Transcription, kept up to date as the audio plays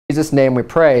Jesus' name we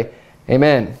pray.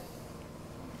 Amen.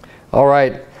 All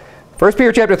right. 1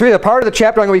 Peter chapter 3, the part of the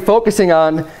chapter I'm going to be focusing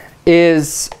on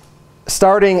is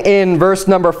starting in verse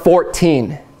number 14.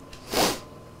 The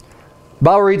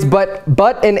Bible reads,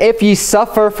 But and if ye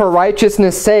suffer for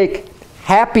righteousness' sake,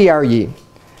 happy are ye.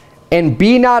 And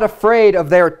be not afraid of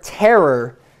their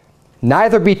terror,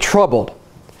 neither be troubled.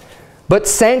 But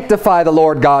sanctify the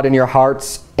Lord God in your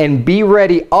hearts, and be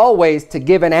ready always to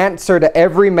give an answer to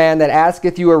every man that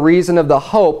asketh you a reason of the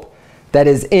hope that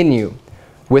is in you,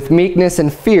 with meekness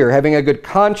and fear, having a good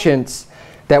conscience,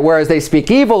 that whereas they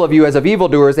speak evil of you as of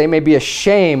evildoers, they may be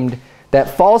ashamed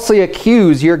that falsely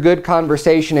accuse your good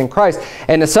conversation in Christ.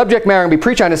 And the subject matter I'm going to be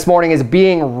preaching on this morning is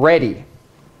being ready.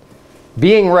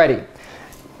 Being ready.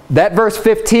 That verse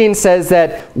 15 says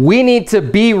that we need to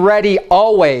be ready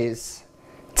always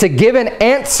to give an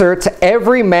answer to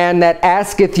every man that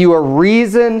asketh you a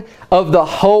reason of the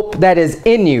hope that is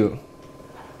in you,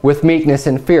 with meekness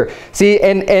and fear. See,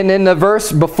 and in the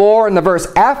verse before and the verse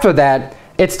after that,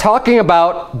 it's talking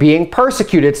about being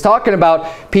persecuted. It's talking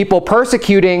about people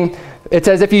persecuting. It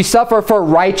says, if you suffer for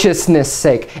righteousness'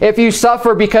 sake, if you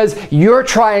suffer because you're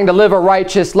trying to live a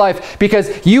righteous life,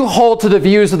 because you hold to the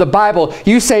views of the Bible,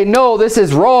 you say, no, this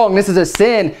is wrong, this is a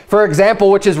sin. For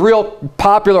example, which is real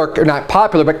popular, or not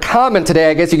popular, but common today,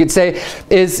 I guess you could say,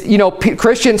 is, you know,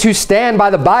 Christians who stand by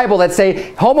the Bible that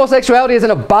say homosexuality is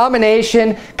an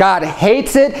abomination, God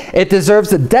hates it, it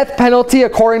deserves the death penalty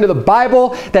according to the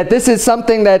Bible, that this is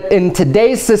something that in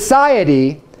today's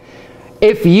society,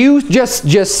 if you just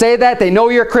say that, they know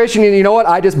you're a Christian, and you know what,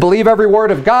 I just believe every word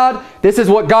of God, this is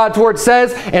what God's word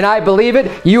says, and I believe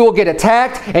it, you will get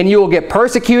attacked, and you will get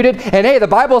persecuted. And hey, the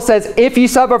Bible says, if you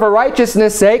suffer for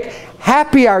righteousness' sake,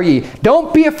 happy are ye.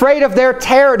 Don't be afraid of their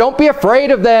terror. Don't be afraid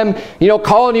of them, you know,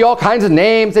 calling you all kinds of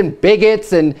names, and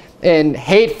bigots, and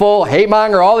hateful, hate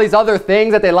monger, all these other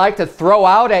things that they like to throw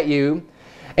out at you.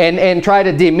 And try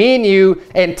to demean you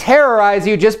and terrorize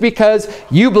you just because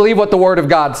you believe what the Word of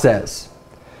God says.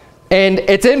 And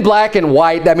it's in black and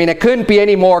white. I mean, it couldn't be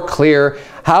any more clear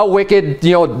how wicked,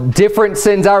 you know, different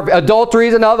sins are. Adultery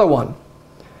is another one.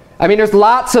 I mean, there's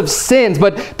lots of sins,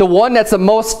 but the one that's the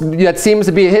most, that seems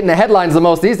to be hitting the headlines the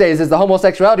most these days is the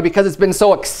homosexuality, because it's been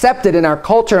so accepted in our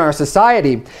culture and our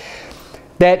society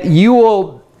that you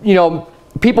will, you know,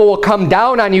 people will come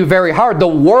down on you very hard. The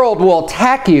world will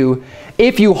attack you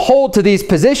if you hold to these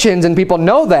positions, and people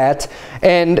know that.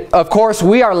 And of course,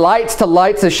 we are lights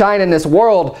to shine in this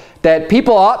world, that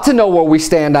people ought to know where we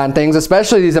stand on things,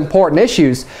 especially these important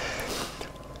issues.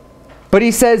 But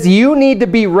he says, you need to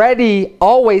be ready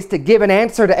always to give an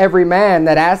answer to every man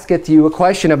that asketh you a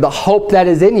question of the hope that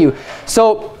is in you.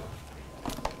 So,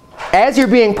 as you're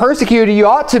being persecuted, you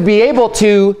ought to be able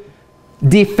to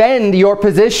defend your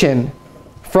position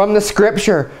from the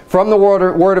Scripture, from the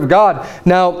Word of God.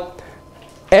 Now,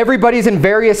 everybody's in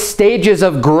various stages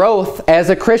of growth as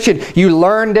a Christian. You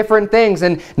learn different things,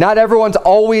 and not everyone's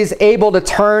always able to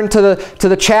turn to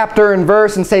the chapter and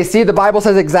verse and say, see, the Bible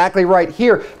says exactly right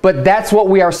here. But that's what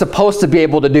we are supposed to be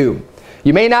able to do.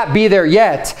 You may not be there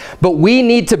yet, but we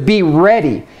need to be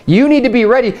ready. You need to be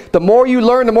ready. The more you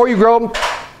learn, the more you grow,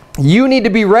 you need to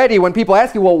be ready when people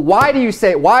ask you, well, why do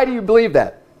you believe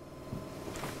that?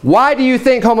 Why do you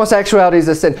think homosexuality is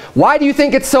a sin? Why do you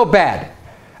think it's so bad?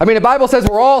 I mean, the Bible says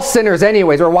we're all sinners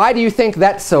anyways, or why do you think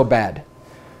that's so bad?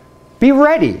 Be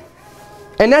ready.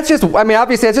 And that's just, I mean,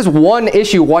 obviously that's just one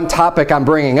issue, one topic I'm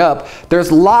bringing up.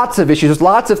 There's lots of issues, there's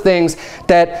lots of things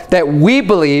that we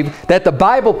believe that the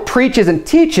Bible preaches and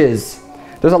teaches.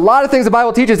 There's a lot of things the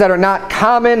Bible teaches that are not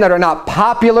common, that are not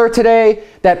popular today,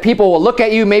 that people will look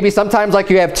at you maybe sometimes like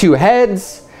you have two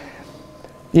heads.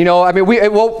 You know, I mean,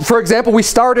 well, for example, we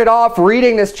started off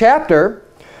reading this chapter,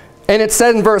 and it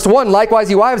said in verse 1, likewise,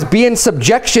 ye wives, be in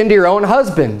subjection to your own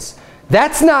husbands.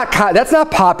 That's not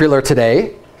popular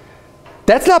today.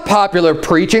 That's not popular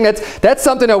preaching. That's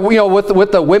something that, you know,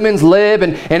 with the women's lib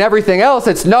and everything else.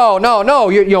 It's no.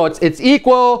 You know, it's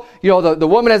equal. You know, the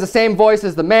woman has the same voice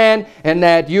as the man, and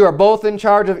that you are both in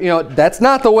charge of. You know, that's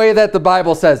not the way that the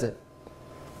Bible says it.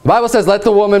 The Bible says, let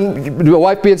the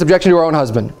wife be in subjection to her own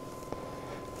husband.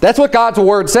 That's what God's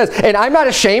Word says. And I'm not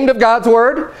ashamed of God's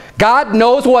Word. God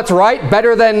knows what's right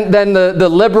better than the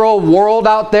liberal world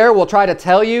out there will try to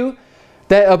tell you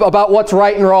about what's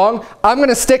right and wrong. I'm going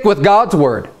to stick with God's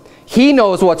Word. He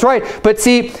knows what's right. But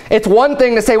see, it's one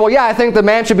thing to say, well, yeah, I think the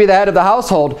man should be the head of the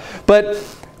household. But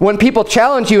when people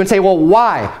challenge you and say, well,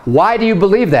 why? Why do you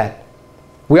believe that?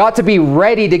 We ought to be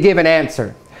ready to give an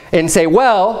answer and say,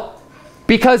 well,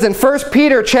 because in 1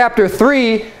 Peter chapter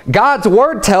 3, God's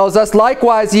Word tells us,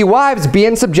 likewise, ye wives, be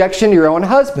in subjection to your own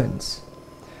husbands.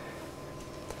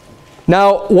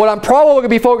 Now, what I'm probably going to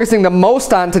be focusing the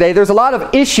most on today, there's a lot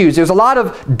of issues, there's a lot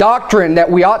of doctrine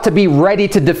that we ought to be ready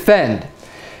to defend.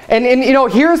 And you know,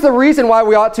 here's the reason why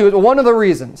we ought to, one of the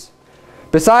reasons,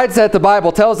 besides that the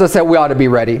Bible tells us that we ought to be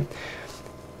ready,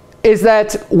 is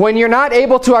that when you're not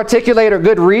able to articulate a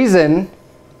good reason,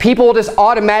 people will just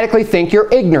automatically think you're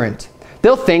ignorant.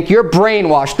 They'll think you're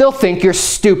brainwashed. They'll think you're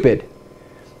stupid.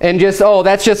 And just, oh,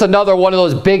 that's just another one of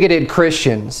those bigoted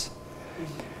Christians.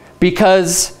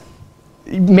 Because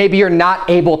maybe you're not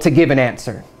able to give an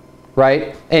answer,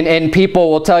 right? And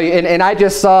people will tell you, and I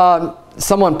just saw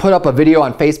someone put up a video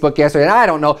on Facebook yesterday, and I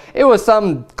don't know, it was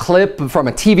some clip from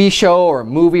a TV show or a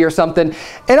movie or something,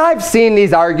 and I've seen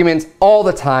these arguments all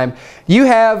the time. You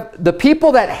have the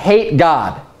people that hate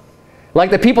God, like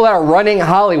the people that are running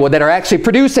Hollywood, that are actually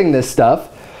producing this stuff,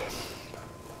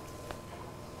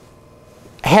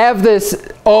 have this,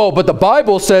 oh, but the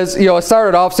Bible says, you know, it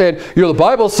started off saying, you know, the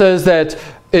Bible says that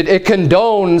it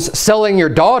condones selling your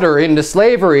daughter into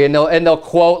slavery, and they'll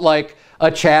quote like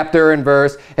a chapter and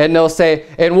verse, and they'll say,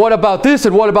 and what about this,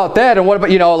 and what about that, and what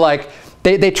about, you know, like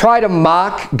they try to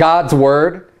mock God's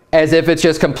word as if it's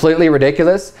just completely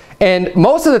ridiculous. And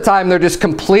most of the time they're just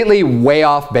completely way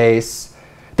off base.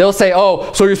 They'll say,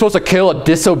 oh, so you're supposed to kill a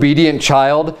disobedient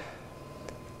child?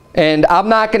 And I'm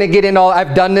not going to get into all,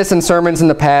 I've done this in sermons in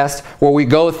the past where we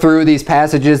go through these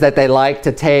passages that they like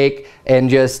to take and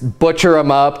just butcher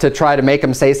them up to try to make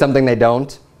them say something they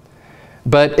don't.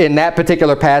 But in that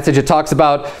particular passage, it talks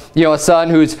about, you know, a son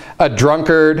who's a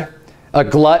drunkard, a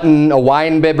glutton, a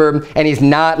winebibber, and he's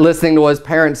not listening to what his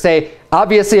parents say.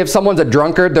 Obviously, if someone's a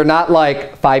drunkard, they're not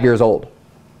like 5 years old.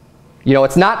 You know,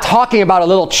 it's not talking about a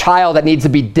little child that needs to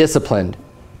be disciplined.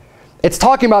 It's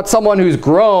talking about someone who's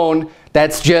grown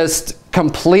that's just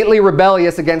completely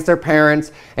rebellious against their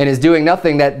parents and is doing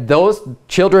nothing, that those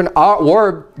children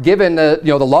were given,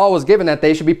 you know, the law was given that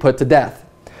they should be put to death.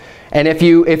 And if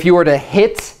you were to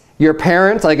hit your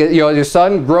parents, like, you know, your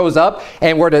son grows up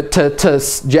and were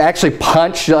to actually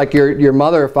punch like your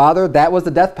mother or father, that was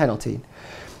the death penalty.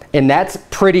 And that's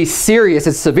pretty serious.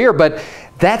 It's severe, but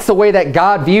that's the way that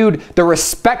God viewed the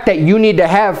respect that you need to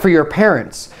have for your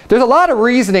parents. There's a lot of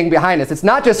reasoning behind this. It's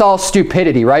not just all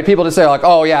stupidity, right? People just say like,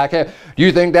 oh yeah, okay, do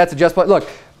you think that's a just, look,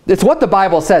 it's what the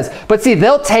Bible says. But see,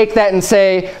 they'll take that and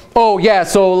say, oh yeah,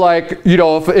 so like, you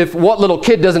know, if what little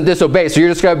kid doesn't disobey, so you're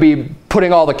just going to be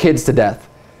putting all the kids to death.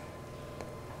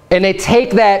 And they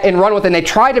take that and run with it, and they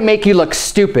try to make you look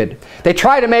stupid. They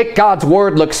try to make God's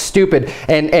word look stupid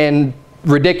and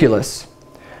ridiculous.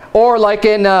 Or like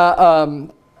in,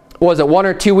 what was it, 1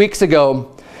 or 2 weeks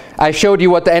ago, I showed you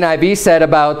what the NIV said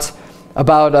about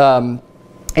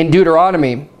in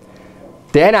Deuteronomy.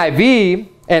 The NIV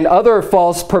and other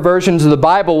false perversions of the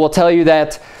Bible will tell you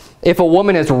that if a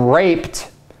woman is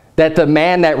raped, that the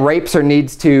man that rapes her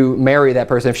needs to marry that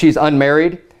person. If she's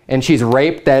unmarried and she's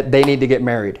raped, that they need to get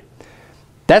married.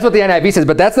 That's what the NIV says,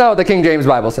 but that's not what the King James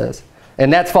Bible says.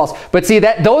 And that's false. But see,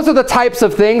 those are the types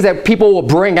of things that people will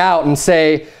bring out and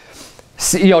say,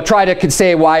 you know, try to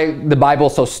say why the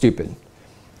Bible's so stupid.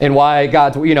 And why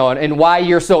God's, you know, and why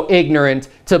you're so ignorant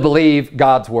to believe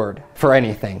God's word for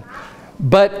anything.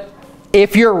 But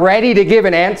if you're ready to give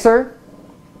an answer,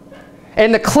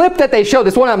 and the clip that they showed,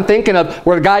 this one I'm thinking of,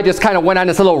 where the guy just kind of went on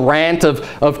this little rant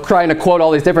of trying to quote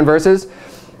all these different verses,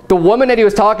 the woman that he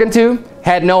was talking to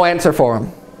had no answer for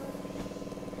him.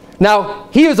 Now,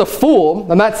 he was a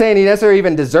fool. I'm not saying he necessarily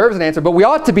even deserves an answer, but we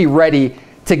ought to be ready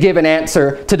to give an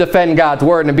answer to defend God's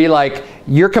word and be like,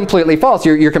 you're completely false.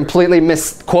 You're completely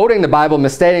misquoting the Bible,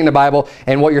 misstating the Bible,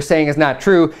 and what you're saying is not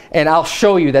true. And I'll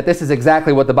show you that this is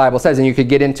exactly what the Bible says, and you could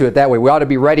get into it that way. We ought to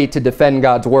be ready to defend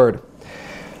God's word.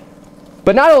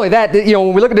 But not only that, you know,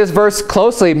 when we look at this verse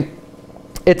closely,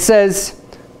 it says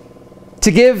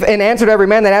to give an answer to every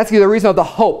man that asks you the reason of the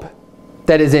hope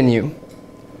that is in you.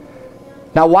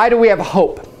 Now, why do we have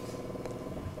hope?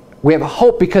 We have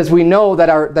hope because we know that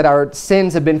our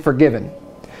sins have been forgiven.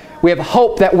 We have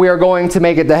hope that we are going to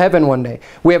make it to heaven one day.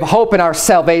 We have hope in our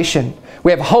salvation.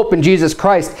 We have hope in Jesus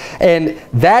Christ. And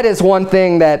that is one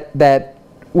thing that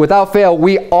without fail,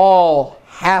 we all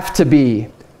have to be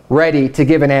ready to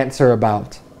give an answer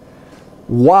about.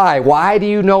 Why? Why do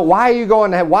you know? Why are you going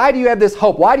to heaven? Why do you have this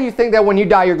hope? Why do you think that when you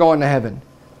die you're going to heaven?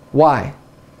 Why?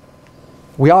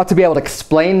 We ought to be able to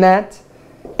explain that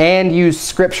and use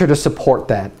Scripture to support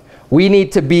that. We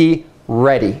need to be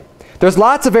ready. There's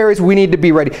lots of areas we need to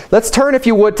be ready. Let's turn, if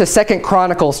you would, to 2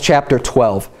 Chronicles chapter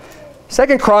 12.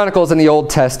 2 Chronicles in the Old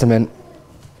Testament.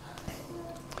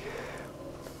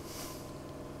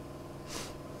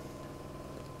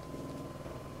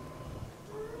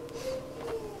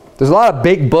 There's a lot of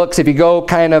big books. If you go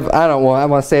kind of, I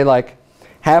want to say like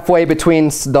halfway between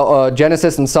the,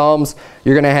 Genesis and Psalms,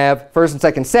 you're going to have 1st and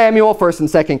 2nd Samuel, 1st and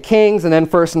 2nd Kings, and then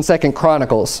 1st and 2nd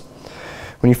Chronicles.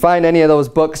 When you find any of those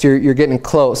books, you're getting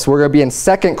close. We're going to be in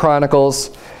 2nd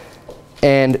Chronicles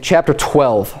and chapter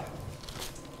 12.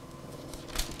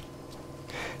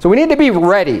 So we need to be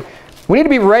ready. We need to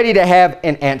be ready to have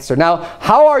an answer. Now,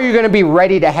 how are you going to be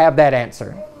ready to have that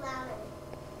answer?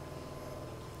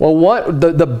 Well,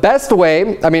 the best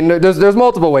way, I mean, there's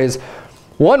multiple ways.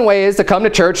 One way is to come to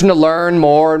church and to learn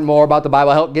more and more about the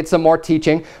Bible, help get some more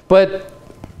teaching. But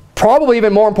probably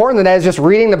even more important than that is just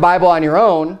reading the Bible on your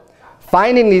own,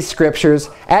 finding these scriptures,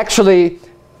 actually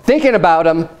thinking about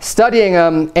them, studying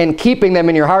them, and keeping them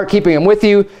in your heart, keeping them with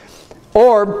you.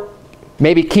 Or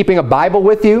maybe keeping a Bible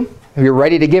with you. If you're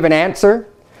ready to give an answer,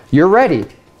 you're ready.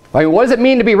 I mean, what does it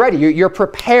mean to be ready? You're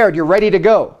prepared. You're ready to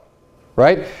go,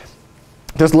 right?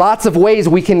 There's lots of ways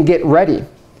we can get ready.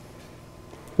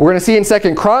 We're going to see in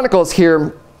 2nd Chronicles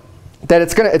here that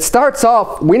it starts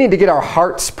off, we need to get our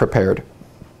hearts prepared.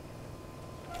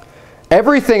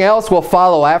 Everything else will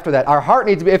follow after that. Our heart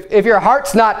needs to be, if your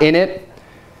heart's not in it,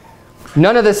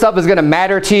 none of this stuff is going to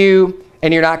matter to you,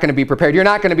 and you're not going to be prepared. You're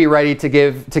not going to be ready to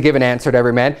give an answer to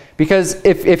every man. Because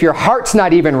if your heart's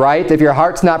not even right, if your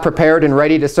heart's not prepared and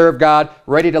ready to serve God,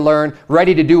 ready to learn,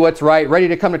 ready to do what's right, ready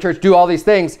to come to church, do all these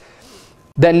things,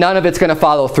 then none of it's going to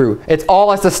follow through. It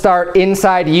all has to start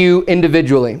inside you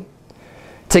individually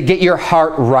to get your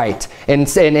heart right and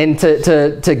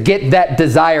to get that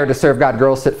desire to serve God.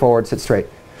 Girls, sit forward, sit straight.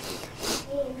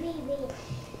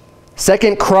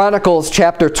 2nd Chronicles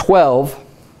chapter 12.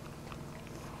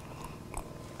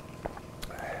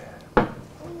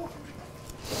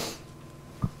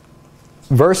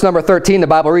 Verse number 13, the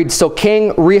Bible reads, "So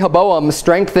King Rehoboam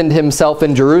strengthened himself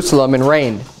in Jerusalem and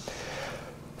reigned.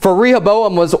 For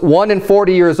Rehoboam was 41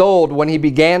 years old when he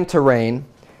began to reign,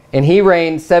 and he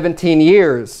reigned 17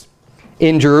 years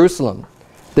in Jerusalem,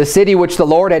 the city which the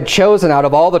Lord had chosen out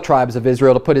of all the tribes of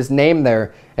Israel to put his name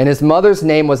there. And his mother's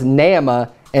name was Naamah,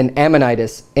 an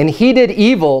Ammonitess. And he did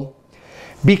evil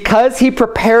because he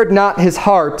prepared not his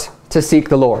heart to seek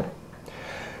the Lord."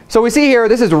 So we see here,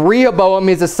 this is Rehoboam.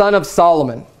 He's the son of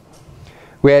Solomon.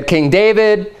 We had King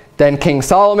David, then King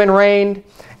Solomon reigned,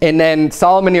 and then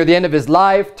Solomon near the end of his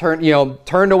life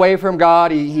turned away from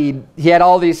God. He had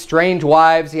all these strange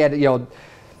wives. He had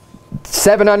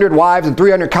 700 wives and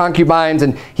 300 concubines,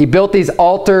 and he built these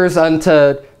altars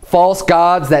unto false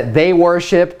gods that they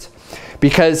worshipped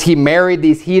because he married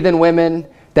these heathen women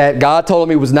that God told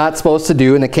him he was not supposed to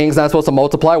do, and the king's not supposed to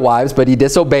multiply wives, but he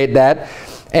disobeyed that.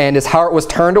 And his heart was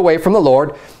turned away from the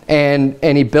Lord, and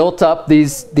he built up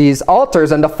these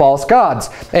altars unto false gods.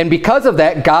 And because of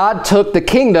that, God took the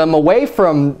kingdom away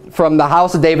from the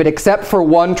house of David, except for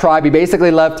one tribe. He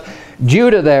basically left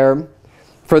Judah there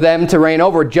for them to reign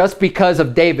over, just because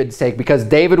of David's sake, because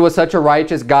David was such a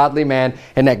righteous, godly man,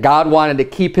 and that God wanted to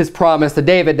keep his promise to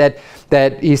David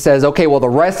that he says, okay, well, the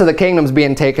rest of the kingdom's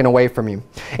being taken away from you.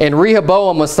 And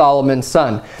Rehoboam was Solomon's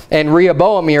son. And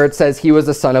Rehoboam here, it says he was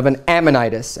the son of an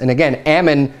Ammonitess. And again,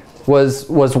 Ammon was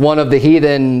one of the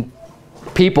heathen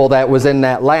people that was in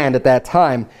that land at that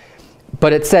time.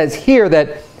 But it says here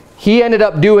that he ended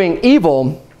up doing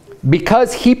evil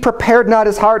because he prepared not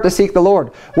his heart to seek the Lord.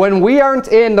 When we aren't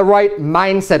in the right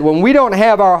mindset, when we don't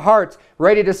have our hearts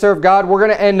ready to serve God, we're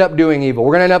going to end up doing evil.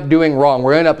 We're going to end up doing wrong.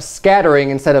 We're going to end up scattering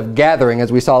instead of gathering,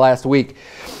 as we saw last week.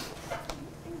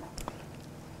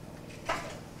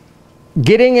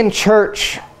 Getting in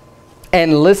church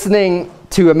and listening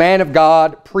to a man of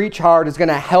God preach hard is going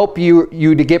to help you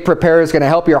to get prepared. It's going to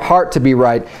help your heart to be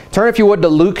right. Turn, if you would, to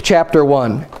Luke chapter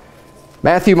 1.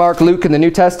 Matthew, Mark, Luke in the New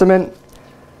Testament.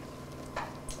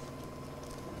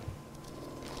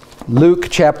 Luke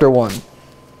chapter 1.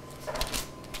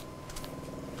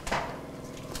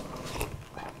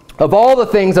 Of all the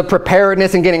things of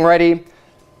preparedness and getting ready,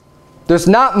 there's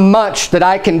not much that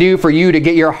I can do for you to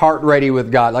get your heart ready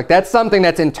with God. Like, that's something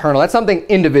that's internal. That's something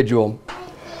individual.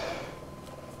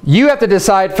 You have to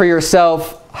decide for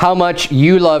yourself how much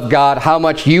you love God, how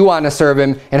much you want to serve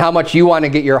Him, and how much you want to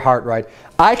get your heart right.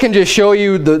 I can just show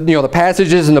you the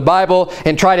passages in the Bible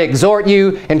and try to exhort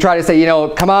you and try to say,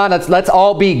 come on, let's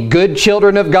all be good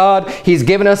children of God. He's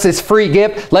given us His free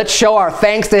gift. Let's show our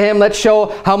thanks to Him. Let's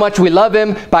show how much we love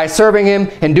Him by serving Him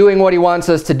and doing what He wants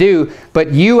us to do.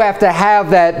 But you have to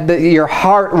have your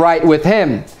heart right with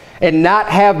Him and not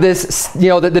have this,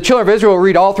 the children of Israel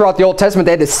read all throughout the Old Testament,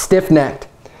 they had this stiff-necked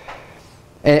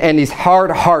and these hard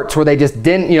hearts where they just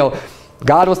didn't,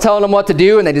 God was telling them what to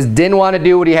do and they just didn't want to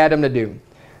do what He had them to do.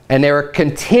 And they were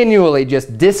continually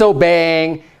just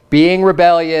disobeying, being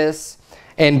rebellious,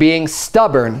 and being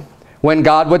stubborn when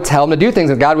God would tell him to do things.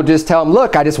 And God would just tell him,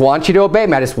 look, I just want you to obey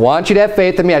me. I just want you to have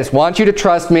faith in me. I just want you to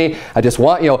trust me. I just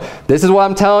want, this is what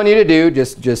I'm telling you to do.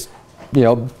 Just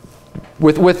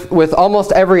with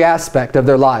almost every aspect of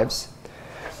their lives.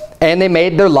 And they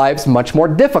made their lives much more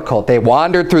difficult. They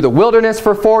wandered through the wilderness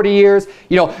for 40 years.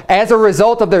 As a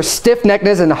result of their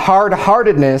stiff-neckedness and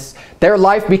hard-heartedness, their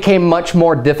life became much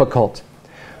more difficult.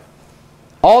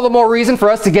 All the more reason for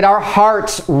us to get our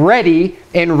hearts ready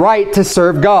and right to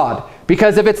serve God.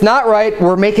 Because if it's not right,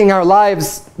 we're making our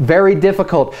lives very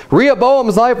difficult.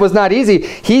 Rehoboam's life was not easy.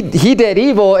 He did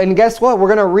evil, and guess what? We're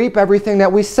going to reap everything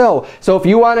that we sow. So if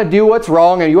you want to do what's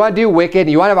wrong, and you want to do wicked,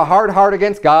 and you want to have a hard heart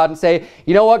against God, and say,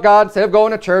 you know what, God, instead of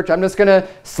going to church, I'm just going to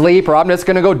sleep, or I'm just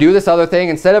going to go do this other thing.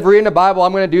 Instead of reading the Bible,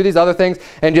 I'm going to do these other things,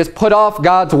 and just put off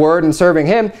God's word and serving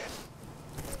Him,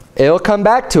 it'll come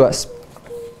back to us.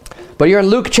 But here in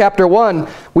Luke chapter 1,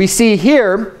 we see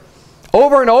here,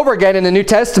 over and over again in the New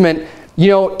Testament,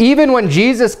 even when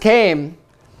Jesus came,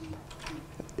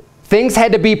 things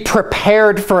had to be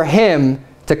prepared for Him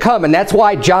to come. And that's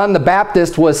why John the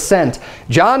Baptist was sent.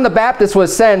 John the Baptist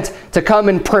was sent to come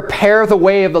and prepare the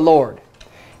way of the Lord.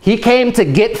 He came to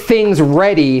get things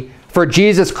ready for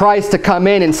Jesus Christ to come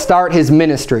in and start His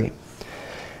ministry.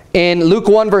 In Luke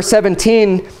 1 verse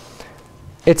 17,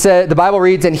 the Bible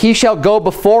reads, "And he shall go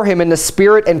before him in the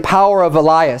spirit and power of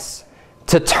Elias,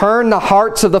 to turn the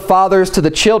hearts of the fathers to the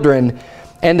children,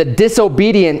 and the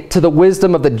disobedient to the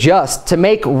wisdom of the just, to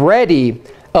make ready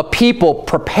a people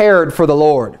prepared for the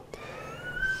Lord."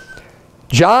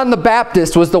 John the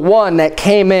Baptist was the one that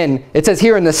came in, it says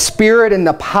here, in the spirit and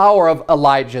the power of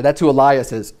Elijah. That's who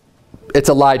Elias is. It's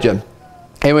Elijah.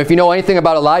 And if you know anything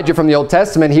about Elijah from the Old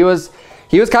Testament, he was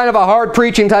kind of a hard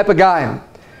preaching type of guy.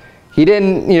 He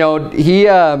didn't,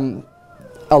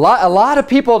 a lot of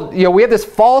people, we have this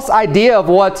false idea of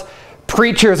what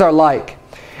preachers are like.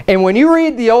 And when you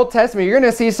read the Old Testament, you're going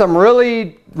to see some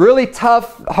really, really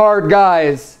tough, hard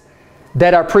guys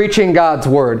that are preaching God's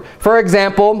word. For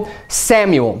example,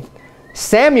 Samuel.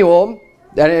 Samuel,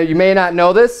 you may not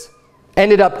know this,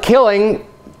 ended up killing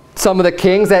some of the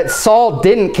kings that Saul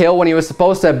didn't kill when he was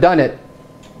supposed to have done it.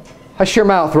 Hush your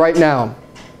mouth right now.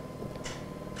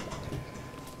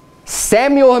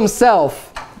 Samuel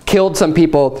himself killed some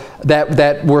people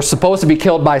that were supposed to be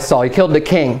killed by Saul. He killed the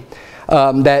king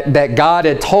that God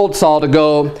had told Saul to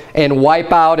go and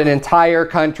wipe out an entire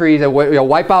country, to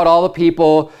wipe out all the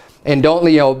people, and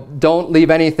don't leave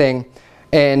anything.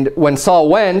 And when Saul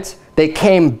went, they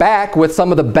came back with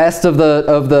some of the best of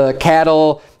the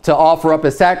cattle to offer up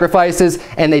as sacrifices,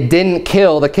 and they didn't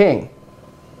kill the king.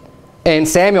 And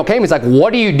Samuel came. He's like,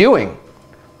 "What are you doing?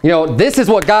 This is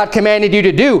what God commanded you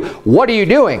to do. What are you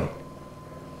doing?"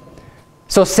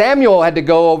 So Samuel had to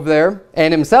go over there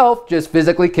and himself just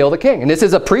physically kill the king. And this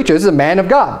is a preacher. This is a man of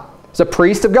God. It's a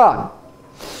priest of God.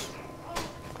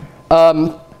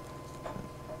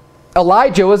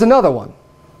 Elijah was another one.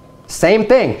 Same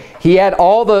thing. He had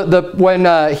all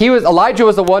Elijah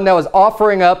was the one that was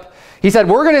offering up. He said,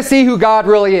 "We're going to see who God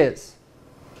really is."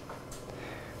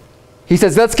 He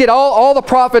says, "Let's get all the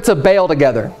prophets of Baal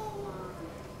together."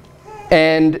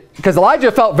 And because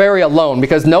Elijah felt very alone,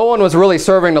 because no one was really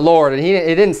serving the Lord, and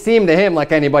it didn't seem to him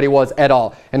like anybody was at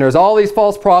all. And there's all these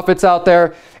false prophets out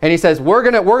there, and he says, we're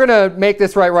gonna make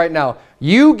this right now.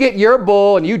 You get your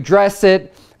bull and you dress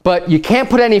it, but you can't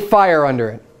put any fire under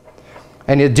it.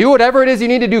 And you do whatever it is you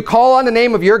need to do. Call on the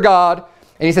name of your God.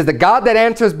 And he says, the God that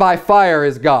answers by fire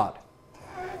is God.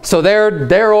 So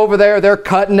they're over there, they're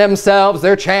cutting themselves,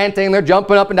 they're chanting, they're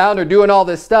jumping up and down, they're doing all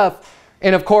this stuff.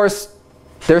 And of course,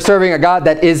 they're serving a God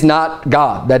that is not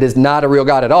God. That is not a real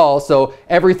God at all. So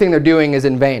everything they're doing is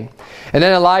in vain. And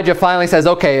then Elijah finally says,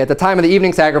 okay, at the time of the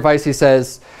evening sacrifice, he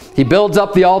says, he builds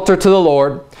up the altar to the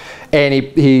Lord, and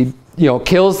he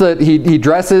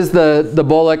dresses the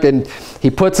bullock, and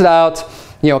he puts it out,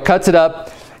 cuts it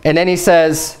up, and then he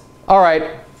says, all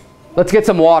right, let's get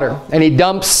some water. And he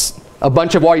dumps a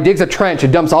bunch of water. He digs a trench. He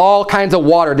dumps all kinds of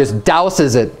water, just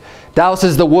douses it.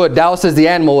 Douses the wood, douses the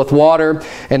animal with water,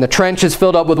 and the trench is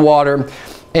filled up with water.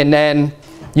 And then,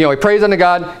 he prays unto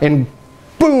God, and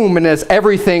boom, and as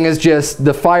everything is just,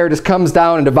 the fire just comes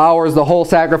down and devours the whole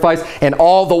sacrifice, and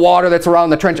all the water that's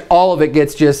around the trench, all of it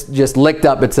gets just licked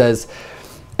up, it says.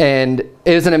 And it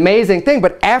is an amazing thing.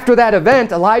 But after that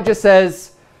event, Elijah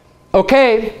says,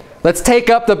 okay, let's take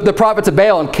up the prophets of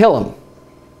Baal and kill them.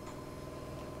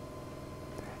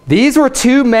 These were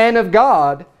two men of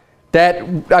God that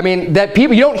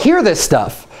people, you don't hear this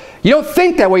stuff. You don't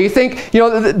think that way. You think,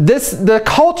 the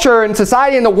culture and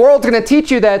society and the world's going to teach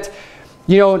you that,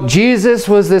 Jesus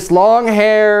was this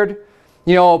long-haired,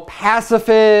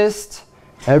 pacifist,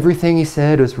 Everything he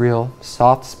said was real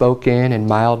soft-spoken and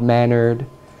mild-mannered.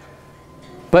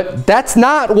 But that's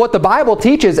not what the Bible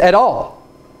teaches at all.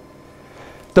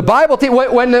 The Bible,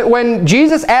 when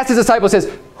Jesus asked his disciples,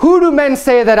 says, "Who do men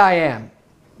say that I am?"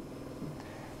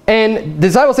 And the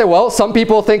disciples say, well, some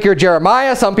people think you're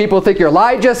Jeremiah, some people think you're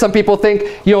Elijah, some people think,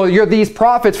 you're these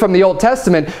prophets from the Old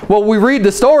Testament. Well, we read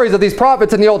the stories of these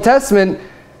prophets in the Old Testament.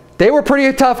 They were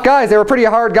pretty tough guys. They were pretty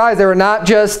hard guys. They were not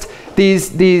just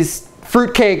these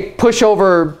fruitcake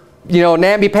pushover,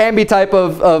 namby-pamby type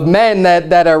of men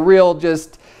that are real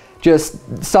just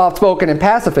soft-spoken and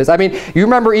pacifist. I mean, you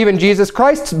remember even Jesus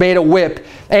Christ made a whip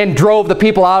and drove the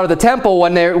people out of the temple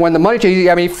when the money changed.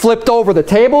 I mean, he flipped over the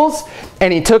tables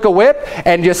and he took a whip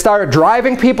and just started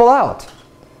driving people out.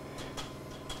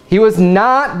 He was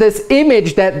not this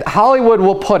image that Hollywood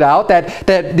will put out,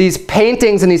 that these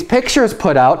paintings and these pictures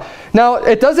put out. Now,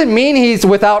 it doesn't mean he's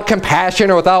without compassion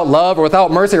or without love or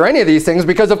without mercy or any of these things,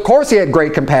 because of course he had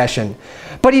great compassion.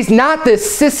 But he's not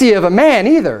this sissy of a man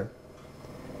either.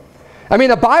 I mean,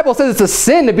 the Bible says it's a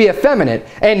sin to be effeminate.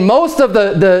 And most of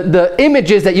the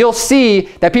images that you'll see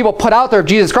that people put out there of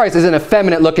Jesus Christ is an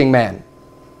effeminate looking man.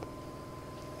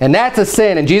 And that's a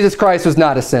sin, and Jesus Christ was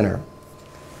not a sinner.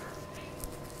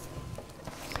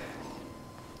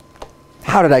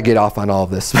 How did I get off on all of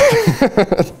this?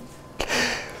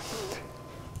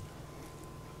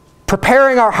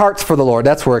 Preparing our hearts for the Lord,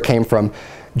 that's where it came from.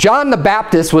 John the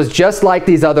Baptist was just like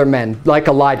these other men, like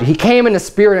Elijah. He came in the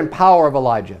spirit and power of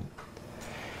Elijah.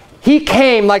 He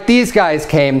came, like these guys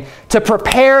came, to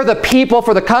prepare the people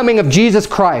for the coming of Jesus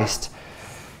Christ.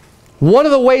 One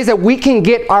of the ways that we can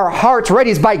get our hearts ready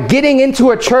is by getting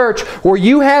into a church where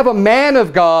you have a man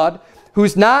of God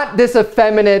who's not this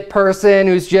effeminate person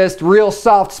who's just real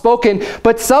soft-spoken,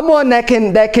 but someone that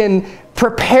can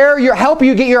help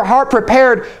you get your heart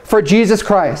prepared for Jesus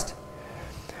Christ.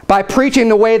 By preaching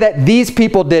the way that these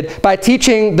people did, by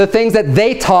teaching the things that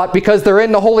they taught because they're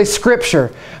in the Holy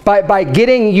Scripture, by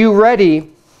getting you ready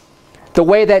the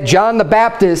way that John the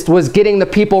Baptist was getting the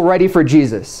people ready for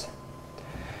Jesus.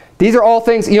 These are all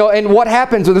things, and what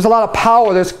happens, there's a lot of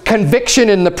power, there's conviction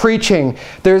in the preaching.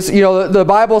 There's, the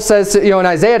Bible says, in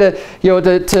Isaiah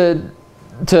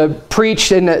to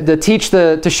preach and to teach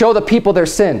to show the people their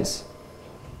sins.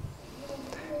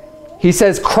 He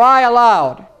says, cry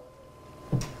aloud.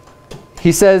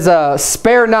 He says,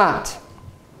 spare not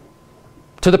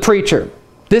to the preacher.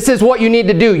 This is what you need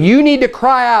to do. You need to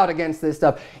cry out against this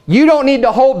stuff. You don't need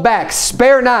to hold back.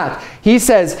 Spare not. He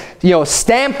says,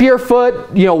 stamp your foot,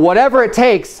 whatever it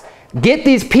takes. Get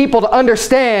these people to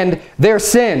understand their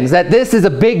sins, that this is a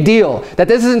big deal, that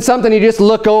this isn't something you just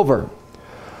look over.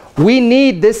 We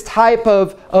need this type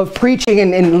of preaching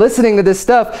and listening to this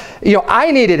stuff.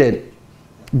 I needed it.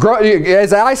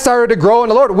 As I started to grow in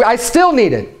the Lord, I still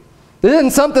need it. This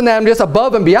isn't something that I'm just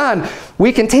above and beyond.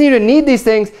 We continue to need these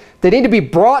things. They need to be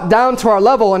brought down to our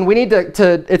level, and we need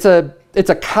it's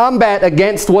a combat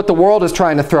against what the world is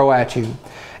trying to throw at you.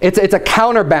 It's a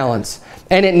counterbalance,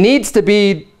 and it needs to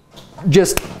be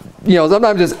just,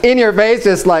 sometimes just in your face,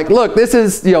 just like, look, this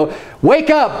is,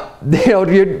 wake up,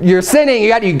 you're sinning, you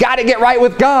got to get right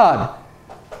with God.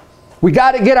 We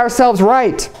got to get ourselves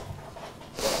right.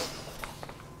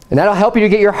 And that'll help you to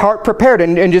get your heart prepared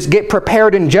and just get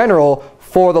prepared in general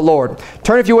for the Lord.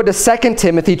 Turn, if you would, to 2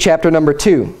 Timothy chapter number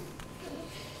 2.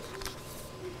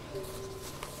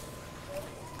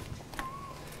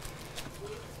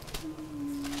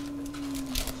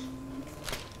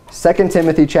 2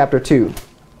 Timothy chapter 2.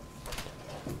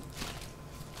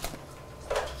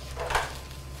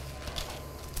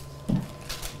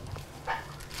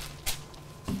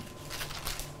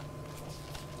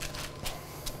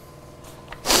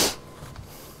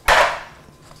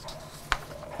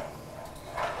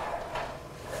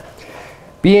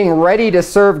 Being ready to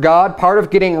serve God, part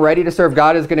of getting ready to serve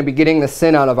God is going to be getting the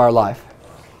sin out of our life.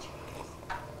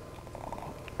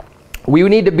 We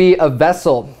need to be a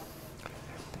vessel.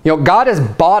 God has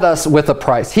bought us with a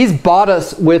price. He's bought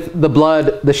us with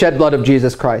the shed blood of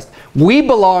Jesus Christ. We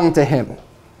belong to Him.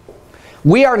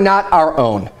 We are not our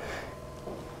own.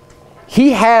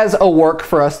 He has a work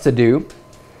for us to do.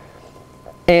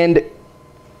 And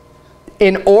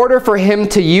in order for Him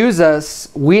to use us,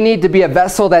 we need to be a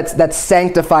vessel that's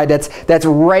sanctified, that's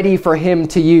ready for Him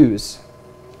to use.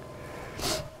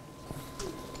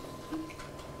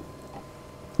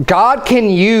 God can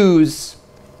use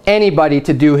anybody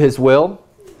to do His will,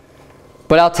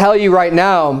 but I'll tell you right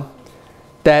now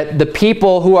that the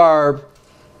people who are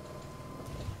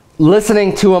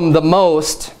listening to Him the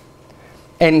most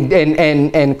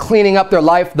and cleaning up their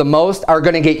life the most are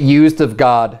going to get used of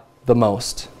God the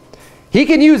most. He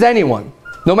can use anyone.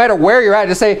 No matter where you're at,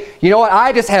 just say, you know what,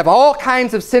 I just have all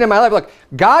kinds of sin in my life. Look,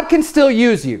 God can still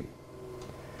use you.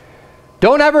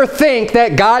 Don't ever think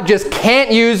that God just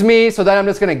can't use me, so that I'm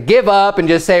just going to give up and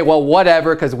just say, well,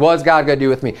 whatever, because what's God going to do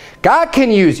with me? God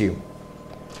can use you,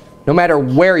 no matter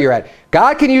where you're at.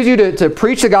 God can use you to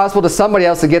preach the gospel to somebody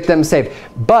else to get them saved.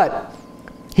 But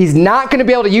He's not going to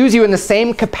be able to use you in the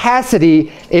same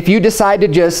capacity if you decide to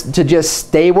just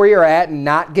stay where you're at and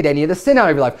not get any of the sin out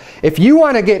of your life. If you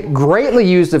want to get greatly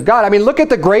used of God, I mean, look at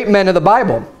the great men of the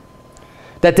Bible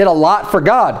that did a lot for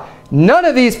God. None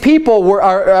of these people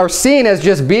are seen as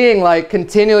just being like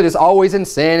continually just always in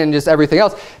sin and just everything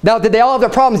else. Now, did they all have their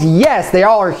problems? Yes, they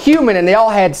all are human and they all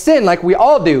had sin like we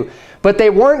all do. But they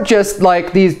weren't just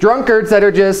like these drunkards that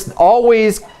are just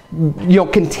always,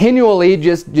 continually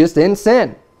just in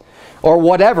sin or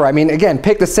whatever. I mean, again,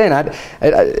 pick the sin.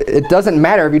 It doesn't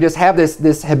matter if you just have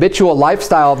this habitual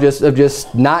lifestyle of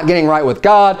just not getting right with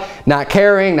God, not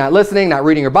caring, not listening, not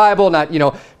reading your Bible, not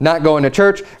going to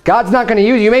church. God's not going to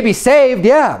use you. You may be saved,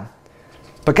 yeah,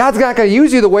 but God's not going to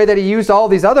use you the way that He used all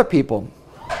these other people.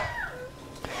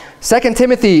 2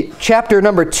 Timothy chapter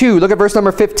number 2, look at verse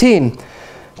number 15.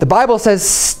 The Bible says,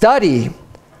 study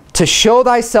to show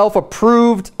thyself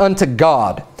approved unto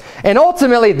God. And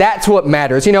ultimately, that's what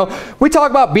matters. We talk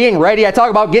about being ready. I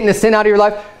talk about getting the sin out of your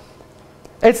life.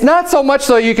 It's not so much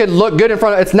so you can look good in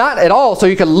front of, it's not at all so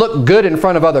you can look good in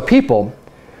front of other people.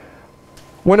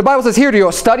 When the Bible says here,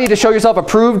 to study to show yourself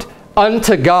approved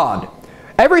unto God.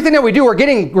 Everything that we do,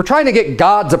 we're trying to get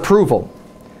God's approval.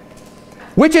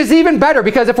 Which is even better,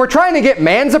 because if we're trying to get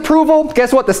man's approval,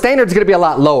 guess what? The standard's going to be a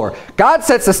lot lower. God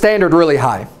sets the standard really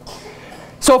high.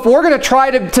 So if we're going to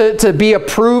try to be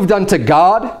approved unto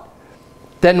God,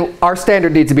 then our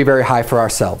standard needs to be very high for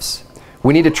ourselves.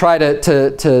 We need to try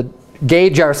to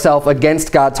gauge ourselves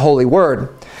against God's holy word.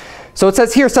 So it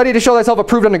says here, study to show thyself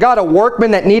approved unto God, a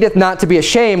workman that needeth not to be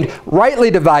ashamed,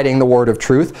 rightly dividing the word of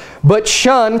truth, but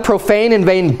shun profane and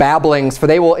vain babblings, for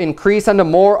they will increase unto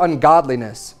more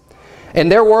ungodliness. And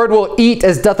their word will eat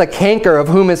as doth a canker, of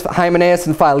whom is Hymenaeus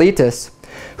and Philetus,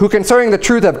 who concerning the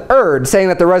truth have erred, saying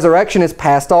that the resurrection is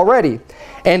past already,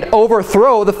 and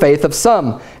overthrow the faith of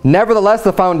some. Nevertheless,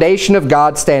 the foundation of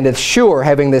God standeth sure,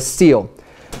 having this seal.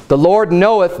 The Lord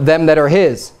knoweth them that are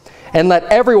His. And let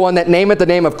everyone that nameth the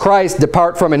name of Christ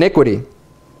depart from iniquity.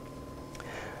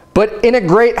 But in a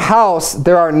great house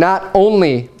there are not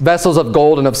only vessels of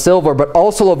gold and of silver, but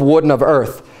also of wood and of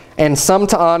earth, and some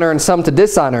to honor and some to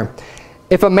dishonor.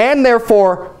 If a man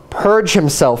therefore purge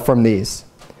himself from these,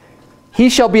 he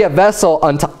shall be a vessel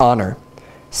unto honor,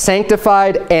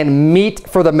 sanctified and meet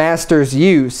for the master's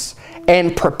use,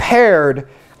 and prepared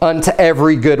unto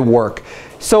every good work.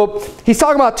 So he's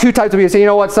talking about two types of people. So you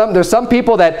know what? There's some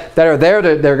people that are there,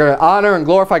 they're going to honor and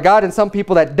glorify God, and some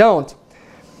people that don't.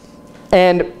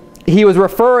 And he was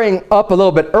referring up a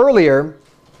little bit earlier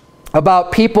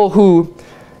about people who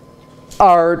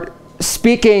are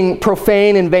speaking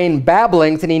profane and vain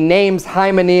babblings, and he names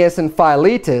Hymenaeus and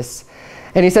Philetus.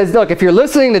 And he says, look, if you're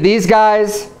listening to these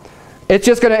guys, it's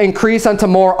just going to increase unto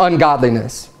more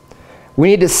ungodliness. We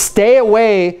need to stay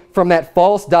away from that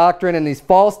false doctrine and these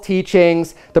false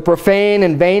teachings, the profane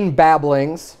and vain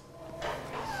babblings.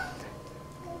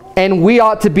 And we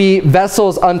ought to be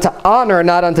vessels unto honor,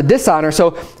 not unto dishonor.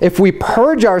 So if we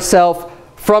purge ourselves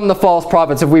from the false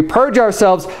prophets, if we purge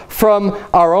ourselves from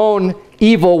our own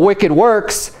evil, wicked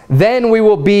works, then we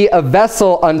will be a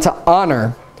vessel unto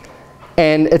honor.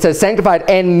 And it says sanctified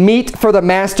and meet for the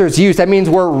master's use. That means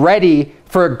we're ready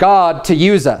for God to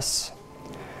use us.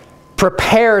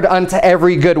 Prepared unto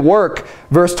every good work.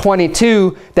 Verse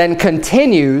 22 then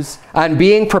continues on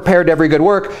being prepared to every good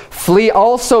work. Flee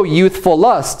also youthful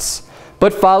lusts,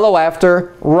 but follow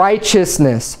after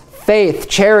righteousness, faith,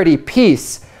 charity,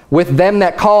 peace, with them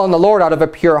that call on the Lord out of a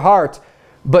pure heart.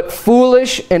 But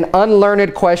foolish and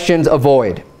unlearned questions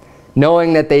avoid,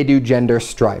 knowing that they do gender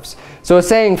strifes. So it's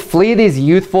saying flee these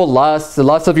youthful lusts, the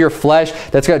lusts of your flesh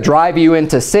that's going to drive you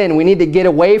into sin. We need to get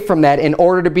away from that in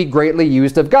order to be greatly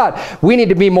used of God. We need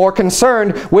to be more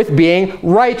concerned with being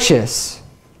righteous,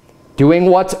 doing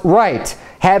what's right,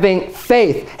 having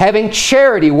faith, having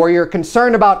charity where you're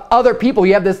concerned about other people.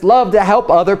 You have this love to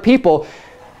help other people.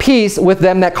 Peace with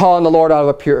them that call on the Lord out of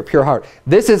a pure heart.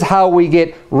 This is how we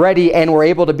get ready and we're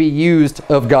able to be used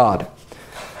of God.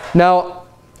 Now,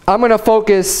 I'm going to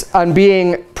focus on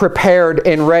being prepared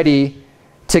and ready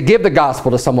to give the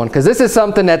gospel to someone, because this is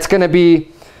something that's going to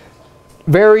be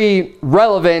very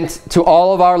relevant to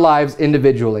all of our lives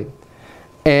individually.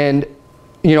 And,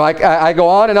 I go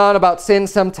on and on about sin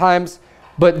sometimes,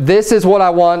 but this is what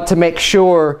I want to make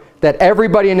sure that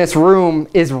everybody in this room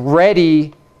is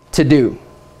ready to do.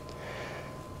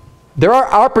 there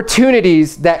are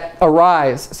opportunities that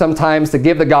arise sometimes to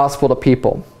give the gospel to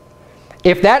people.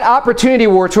 If that opportunity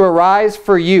were to arise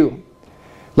for you,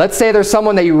 let's say there's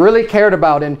someone that you really cared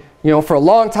about and for a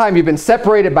long time you've been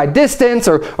separated by distance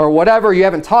or whatever, you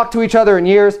haven't talked to each other in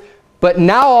years, but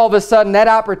now all of a sudden that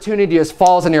opportunity just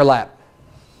falls in your lap.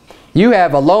 You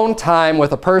have alone time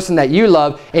with a person that you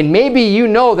love, and maybe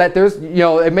that there's,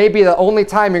 it may be the only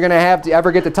time you're going to have to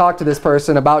ever get to talk to this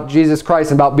person about Jesus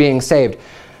Christ and about being saved.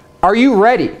 Are you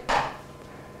ready?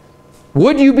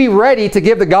 Would you be ready to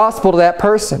give the gospel to that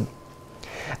person?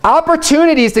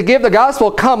 Opportunities to give the gospel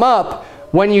come up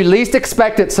when you least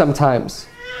expect it sometimes.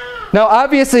 Now,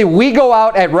 obviously, we go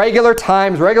out at regular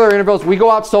times, regular intervals. We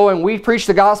go out and we preach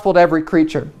the gospel to every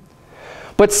creature.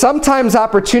 But sometimes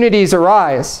opportunities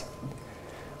arise.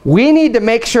 We need to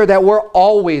make sure that we're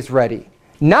always ready.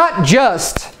 Not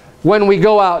just when we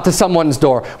go out to someone's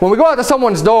door. When we go out to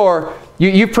someone's door,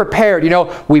 you've prepared.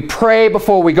 We pray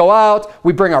before we go out.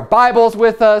 We bring our Bibles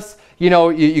with us. You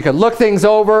can look things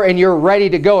over and you're ready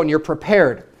to go and you're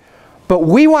prepared. But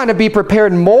we want to be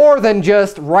prepared more than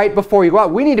just right before you go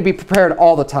out. We need to be prepared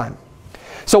all the time.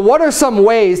 So what are some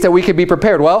ways that we could be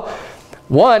prepared? Well,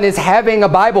 one is having a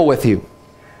Bible with you.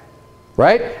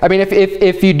 Right? I mean,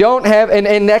 if you don't have,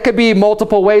 and that could be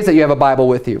multiple ways that you have a Bible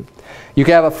with you. You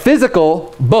can have a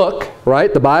physical book,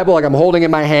 right? The Bible, like I'm holding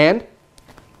in my hand.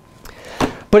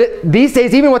 But these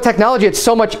days, even with technology, it's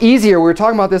so much easier. We were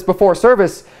talking about this before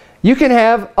service. You can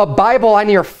have a Bible on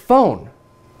your phone.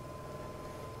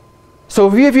 So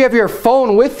if you have your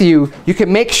phone with you, you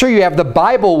can make sure you have the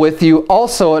Bible with you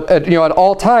also at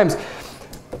all times.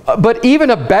 But even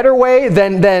a better way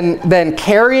than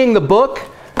carrying the book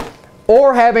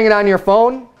or having it on your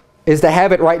phone is to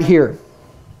have it right here.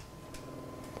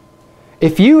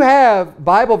 If you have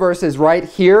Bible verses right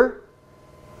here,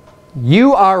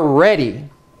 you are ready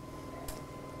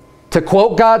to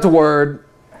quote God's word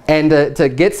and to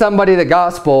get somebody the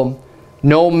gospel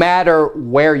no matter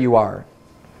where you are.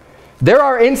 There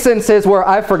are instances where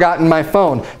I've forgotten my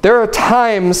phone. There are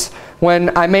times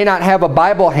when I may not have a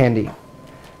Bible handy.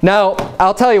 Now,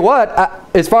 I'll tell you what,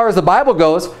 as far as the Bible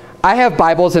goes, I have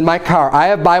Bibles in my car. I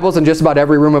have Bibles in just about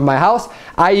every room of my house.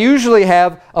 I usually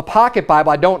have a pocket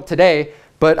Bible. I don't today,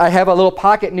 but I have a little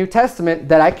pocket New Testament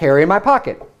that I carry in my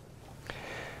pocket.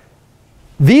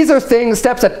 These are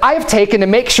steps that I've taken to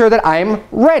make sure that I'm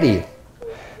ready.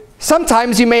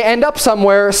 Sometimes you may end up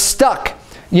somewhere stuck.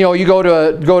 You go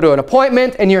to an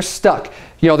appointment and you're stuck.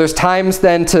 There's times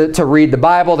then to read the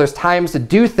Bible. There's times to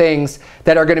do things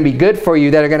that are going to be good for you,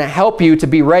 that are going to help you to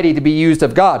be ready to be used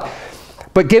of God.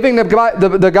 But giving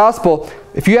the gospel,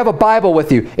 if you have a Bible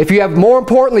with you, if you have, more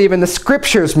importantly, even the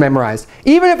scriptures memorized,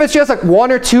 even if it's just like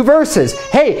 1 or 2 verses,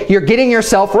 hey, you're getting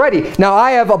yourself ready. Now,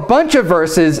 I have a bunch of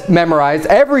verses memorized.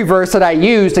 Every verse that I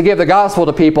use to give the gospel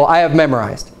to people, I have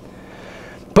memorized.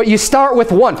 But you start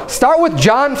with one. Start with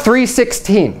John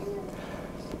 3:16.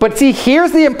 But see,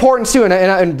 here's the importance too,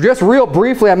 and just real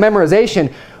briefly on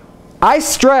memorization, I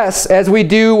stress, as we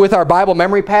do with our Bible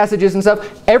memory passages and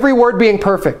stuff, every word being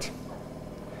perfect.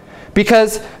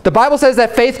 Because the Bible says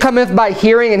that faith cometh by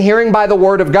hearing, and hearing by the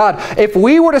word of God. If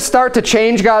we were to start to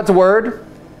change God's word,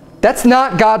 that's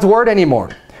not God's word anymore.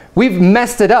 We've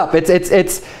messed it up. It's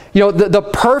the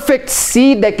perfect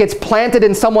seed that gets planted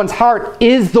in someone's heart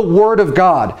is the word of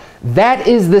God. That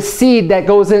is the seed that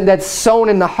goes in, that's sown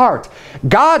in the heart.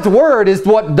 God's word is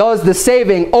what does the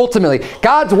saving ultimately.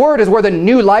 God's word is where the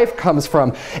new life comes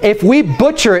from. If we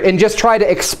butcher it and just try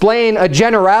to explain a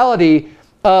generality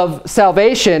of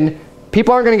salvation,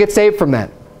 people aren't going to get saved from that.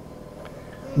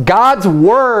 God's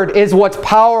word is what's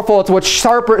powerful. It's what's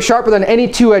sharper than any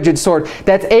two-edged sword,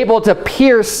 that's able to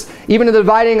pierce even to the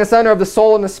dividing asunder of the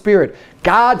soul and the spirit.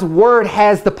 God's word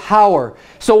has the power.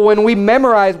 So when we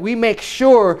memorize, we make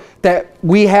sure that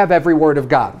we have every word of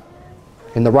God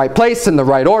in the right place, in the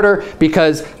right order,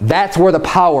 because that's where the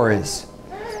power is.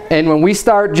 And when we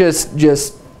start just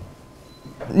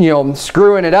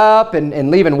screwing it up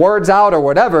and leaving words out or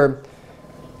whatever,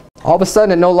 all of a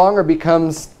sudden it no longer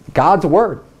becomes God's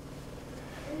word.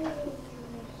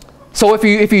 So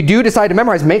if you do decide to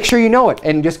memorize, make sure you know it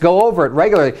and just go over it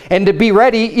regularly. And to be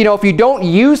ready, if you don't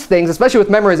use things, especially with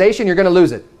memorization, you're going to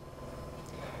lose it.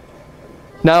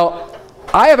 Now,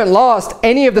 I haven't lost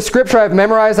any of the scripture I've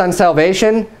memorized on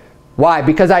salvation. Why?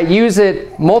 Because I use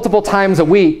it multiple times a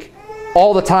week,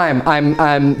 all the time.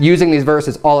 I'm using these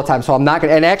verses all the time. So I'm not going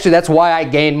to, and actually that's why I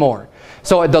gain more.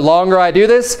 So the longer I do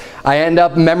this, I end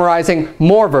up memorizing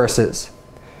more verses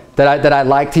that I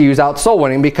like to use out soul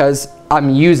winning because I'm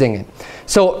using it.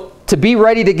 So to be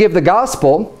ready to give the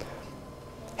gospel,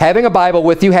 having a Bible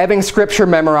with you, having scripture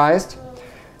memorized,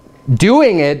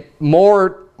 doing it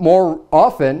more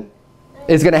often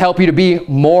is going to help you to be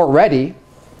more ready.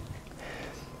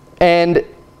 And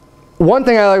one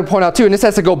thing I like to point out too, and this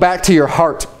has to go back to your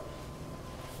heart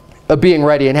of being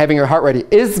ready and having your heart ready,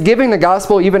 is giving the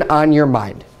gospel even on your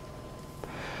mind.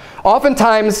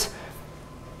 Oftentimes,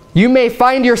 you may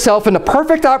find yourself in the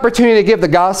perfect opportunity to give the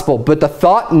gospel, but the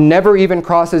thought never even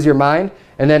crosses your mind.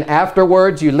 And then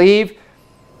afterwards, you leave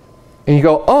and you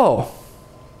go, oh,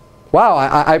 wow,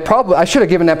 I should have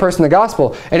given that person the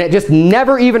gospel. And it just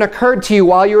never even occurred to you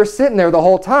while you were sitting there the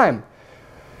whole time.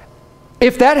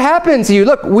 If that happens to you,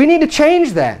 look, we need to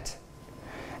change that.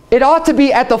 It ought to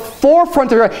be at the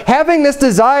forefront of your life. Having this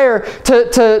desire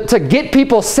to get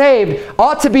people saved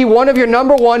ought to be one of your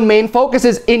number one main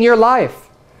focuses in your life.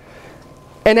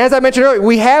 And as I mentioned earlier,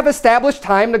 we have established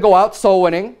time to go out soul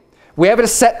winning. We have a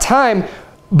set time.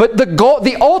 But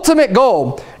the ultimate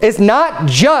goal is not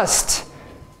just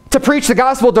to preach the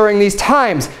gospel during these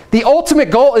times. The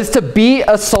ultimate goal is to be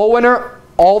a soul winner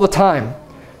all the time.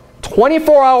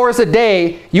 24 hours a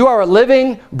day, you are a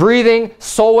living, breathing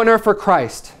soul winner for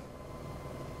Christ.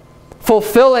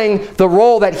 Fulfilling the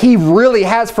role that He really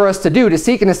has for us to do, to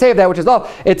seek and to save that which is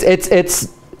lost.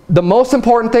 It's the most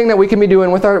important thing that we can be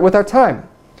doing with our time.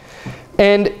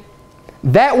 And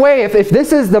that way, if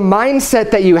this is the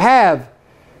mindset that you have,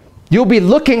 you'll be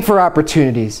looking for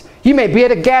opportunities. You may be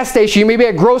at a gas station, you may be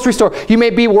at a grocery store, you may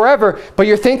be wherever, but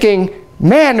you're thinking,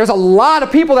 man, there's a lot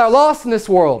of people that are lost in this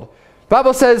world. The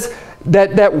Bible says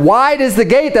that wide is the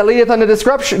gate that leadeth unto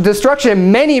destruction,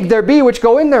 and many there be which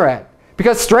go in thereat.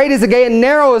 Because straight is the gate and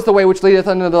narrow is the way which leadeth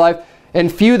unto the life,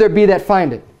 and few there be that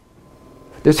find it.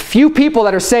 There's few people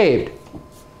that are saved.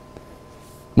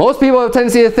 Most people have a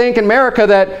tendency to think in America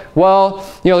that, well,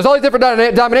 there's all these different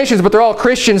denominations, but they're all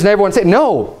Christians and everyone's saved.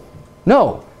 No.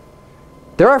 No.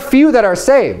 There are few that are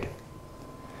saved.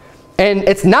 And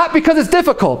it's not because it's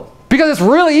difficult, because it's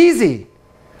really easy.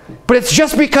 But it's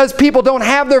just because people don't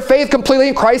have their faith completely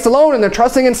in Christ alone and they're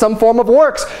trusting in some form of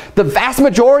works. The vast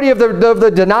majority of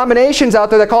the denominations out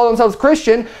there that call themselves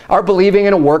Christian are believing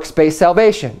in a works-based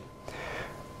salvation.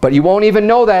 But you won't even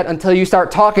know that until you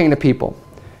start talking to people.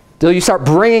 Until you start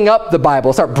bringing up the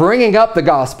Bible, start bringing up the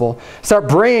gospel, start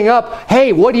bringing up,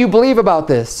 hey, what do you believe about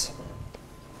this?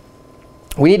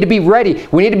 We need to be ready.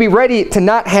 We need to be ready to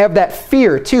not have that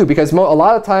fear too, because a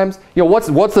lot of times, what's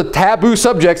the taboo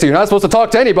subjects that you're not supposed to talk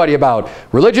to anybody about?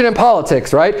 Religion and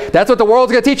politics, right? That's what the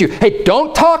world's going to teach you. Hey,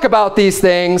 don't talk about these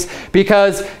things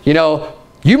because,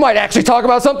 you might actually talk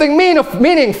about something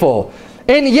meaningful.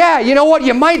 And yeah, you know what?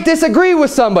 You might disagree with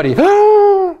somebody.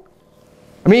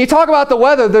 I mean, you talk about the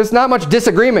weather, there's not much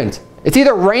disagreement. It's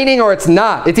either raining or it's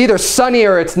not. It's either sunny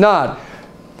or it's not.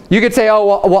 You could say, oh,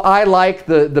 well, I like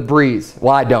the breeze.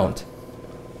 Well, I don't.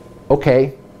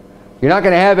 Okay. You're not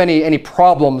going to have any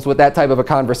problems with that type of a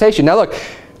conversation. Now look,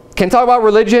 can talk about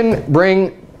religion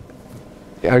bring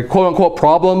quote-unquote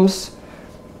problems?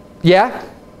 Yeah.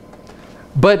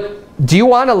 But do you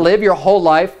want to live your whole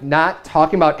life not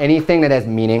talking about anything that has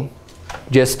meaning?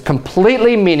 Just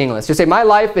completely meaningless. Just say, my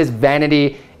life is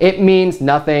vanity. It means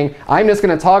nothing. I'm just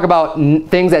going to talk about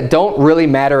things that don't really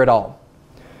matter at all.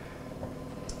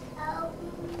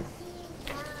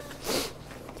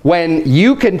 When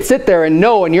you can sit there and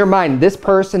know in your mind this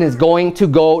person is going to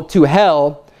go to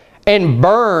hell and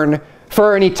burn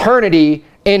for an eternity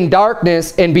in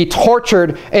darkness and be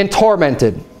tortured and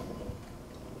tormented.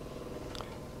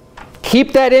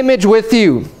 Keep that image with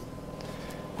you.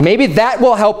 Maybe that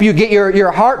will help you get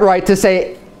your heart right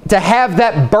to have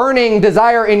that burning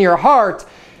desire in your heart.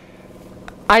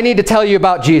 I need to tell you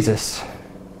about Jesus.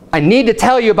 I need to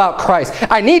tell you about Christ.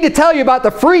 I need to tell you about the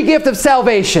free gift of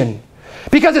salvation.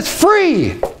 Because it's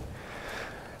free.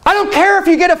 I don't care if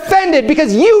you get offended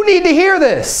because you need to hear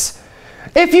this.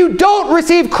 If you don't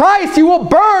receive Christ, you will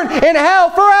burn in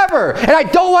hell forever. And I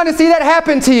don't want to see that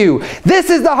happen to you. This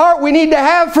is the heart we need to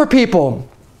have for people.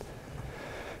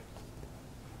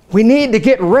 We need to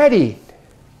get ready.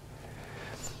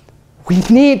 We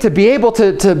need to be able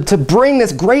to bring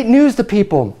this great news to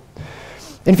people.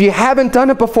 And if you haven't done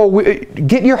it before,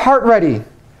 get your heart ready.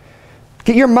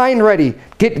 Get your mind ready.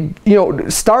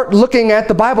 Start looking at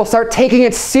the Bible. Start taking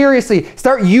it seriously.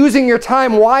 Start using your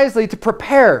time wisely to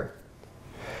prepare.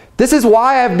 This is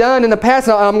why I've done in the past,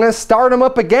 and I'm going to start them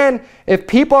up again. If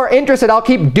people are interested, I'll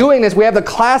keep doing this. We have the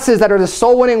classes that are the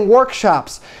soul winning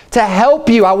workshops to help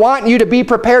you. I want you to be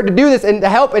prepared to do this and to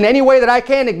help in any way that I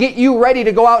can to get you ready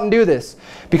to go out and do this.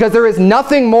 Because there is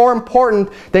nothing more important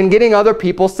than getting other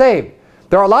people saved.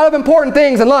 There are a lot of important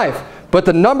things in life. But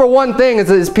the number one thing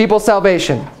is people's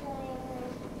salvation.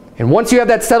 And once you have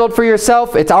that settled for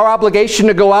yourself, it's our obligation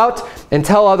to go out and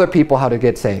tell other people how to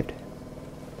get saved.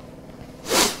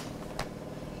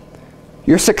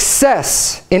 Your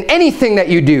success in anything that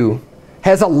you do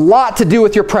has a lot to do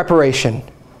with your preparation.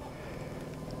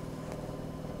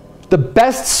 The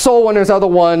best soul winners are the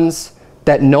ones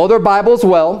that know their Bibles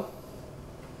well,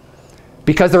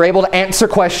 because they're able to answer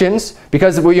questions,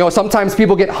 because sometimes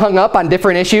people get hung up on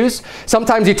different issues.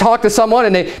 Sometimes you talk to someone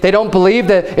and they don't believe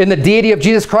that in the deity of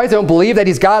Jesus Christ. They don't believe that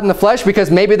he's God in the flesh because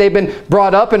maybe they've been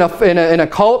brought up in a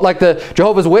cult like the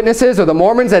Jehovah's Witnesses or the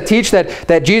Mormons that teach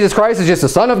that Jesus Christ is just the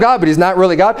Son of God, but he's not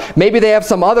really God. Maybe they have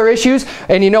some other issues.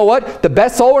 And you know what? The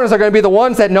best soul winners are going to be the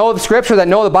ones that know the Scripture, that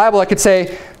know the Bible, that could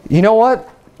say, you know what?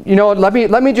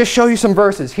 Let me just show you some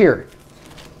verses here.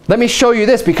 Let me show you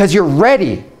this, because you're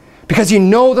ready. Because you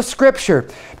know the Scripture,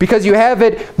 because you have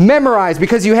it memorized,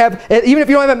 because you have, even if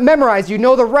you don't have it memorized, you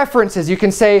know the references. You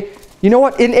can say, you know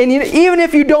what, and even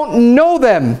if you don't know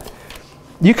them,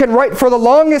 you can write for the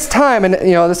longest time, and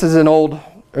this is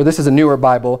a newer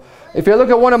Bible. If you look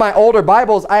at one of my older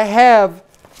Bibles, I have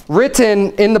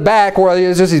written in the back, where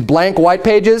there's just these blank white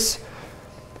pages,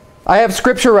 I have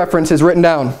Scripture references written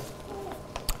down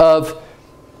of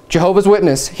Jehovah's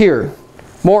Witness here,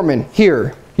 Mormon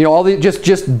here, all the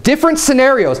just different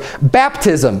scenarios.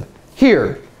 Baptism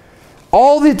here.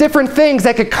 All the different things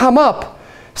that could come up.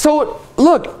 So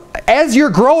look, as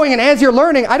you're growing and as you're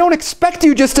learning, I don't expect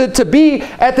you just to be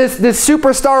at this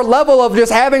superstar level of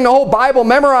just having the whole Bible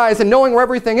memorized and knowing where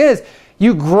everything is.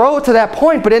 You grow to that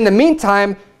point, but in the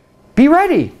meantime, be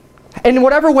ready. In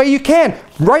whatever way you can,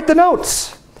 write the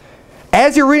notes.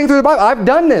 As you're reading through the Bible, I've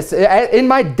done this. In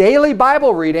my daily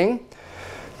Bible reading,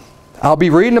 I'll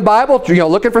be reading the Bible,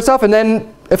 looking for stuff, and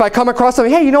then if I come across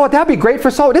something, hey, you know what, that'd be great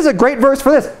for so. This is a great verse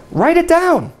for this. Write it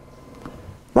down.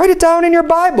 Write it down in your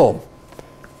Bible.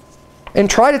 And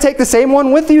try to take the same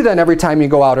one with you then every time you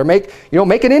go out, or make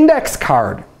an index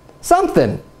card.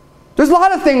 Something. There's a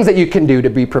lot of things that you can do to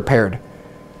be prepared.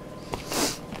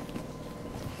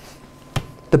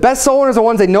 The best soul winners are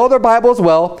ones, they know their Bibles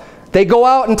well. They go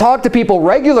out and talk to people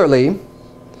regularly.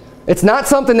 It's not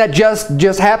something that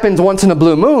just happens once in a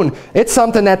blue moon. It's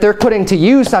something that they're putting to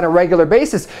use on a regular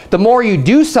basis. The more you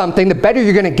do something, the better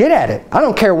you're going to get at it. I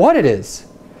don't care what it is.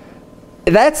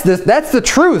 That's the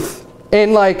truth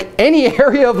in like any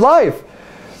area of life.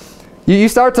 You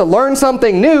start to learn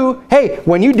something new. Hey,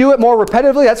 when you do it more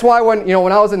repetitively, that's why when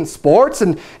I was in sports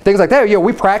and things like that,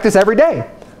 we practice every day.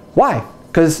 Why?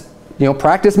 Because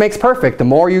practice makes perfect. The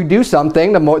more you do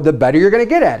something, the better you're going to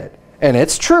get at it. And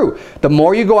it's true. The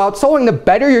more you go out souling, the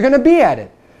better you're going to be at it.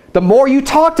 The more you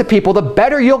talk to people, the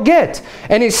better you'll get.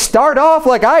 And you start off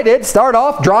like I did. Start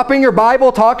off dropping your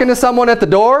Bible, talking to someone at the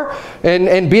door,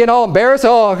 and being all embarrassed.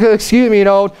 Oh, excuse me,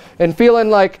 and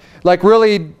feeling like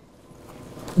really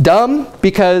dumb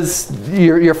because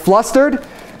you're flustered.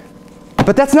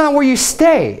 But that's not where you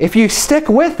stay. If you stick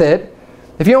with it,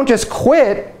 if you don't just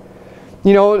quit,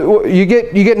 you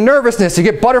get nervousness, you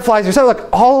get butterflies,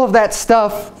 like all of that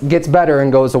stuff gets better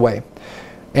and goes away.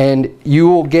 And you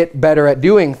will get better at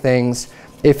doing things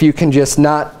if you can just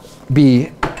not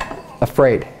be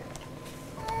afraid.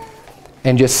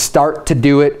 And just start to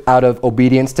do it out of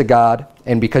obedience to God,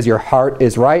 and because your heart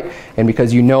is right, and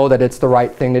because you know that it's the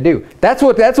right thing to do. That's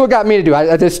what got me to do.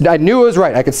 I knew it was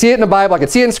right. I could see it in the Bible, I could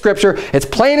see it in Scripture. It's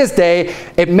plain as day.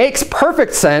 It makes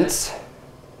perfect sense.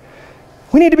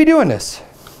 We need to be doing this.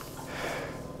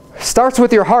 Starts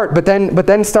with your heart, but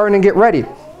then starting to get ready.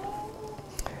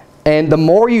 And the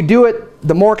more you do it,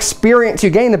 the more experience you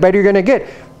gain, the better you're going to get.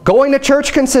 Going to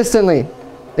church consistently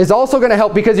is also going to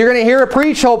help, because you're going to hear it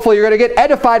preached, hopefully. You're going to get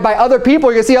edified by other people.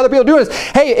 You're going to see other people doing this.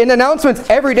 Hey, in announcements,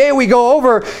 every day we go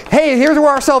over, hey, here's where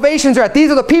our salvations are at. These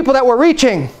are the people that we're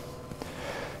reaching.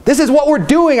 This is what we're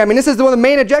doing. I mean, this is one of the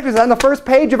main objectives on the first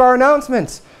page of our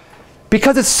announcements.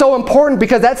 Because it's so important,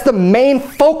 because that's the main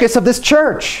focus of this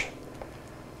church.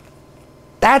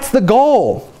 That's the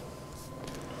goal.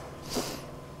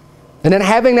 And then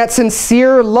having that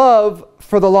sincere love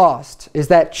for the lost is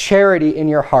that charity in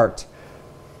your heart.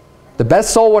 The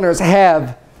best soul winners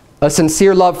have a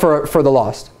sincere love for the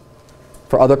lost,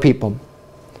 for other people.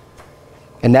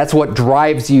 And that's what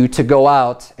drives you to go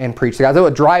out and preach to God. That's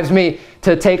what drives me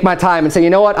to take my time and say, you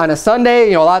know what, on a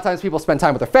Sunday, a lot of times people spend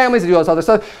time with their families, they do all this other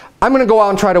stuff. I'm going to go out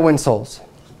and try to win souls.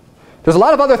 There's a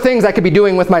lot of other things I could be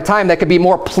doing with my time that could be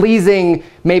more pleasing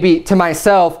maybe to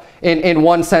myself in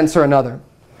one sense or another.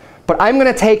 But I'm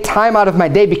going to take time out of my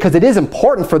day because it is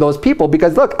important for those people,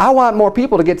 because look, I want more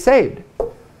people to get saved.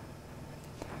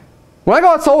 When I go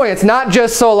out soul winning, it's not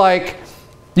just so like,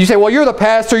 you say, well, you're the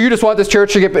pastor, you just want this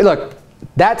church to get, look,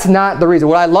 that's not the reason.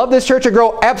 Would I love this church to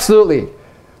grow? Absolutely.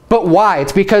 But why?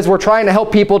 It's because we're trying to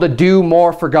help people to do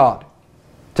more for God,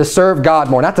 to serve God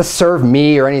more, not to serve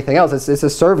me or anything else. It's to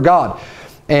serve God.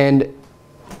 And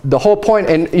the whole point,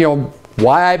 and you know,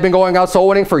 why I've been going out soul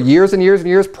winning for years and years and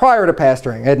years prior to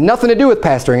pastoring. It had nothing to do with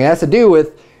pastoring. It has to do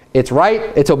with it's right,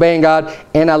 it's obeying God,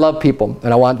 and I love people,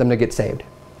 and I want them to get saved.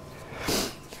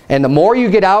 And the more you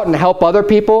get out and help other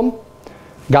people,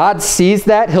 God sees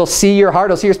that. He'll see your heart,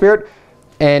 he'll see your spirit,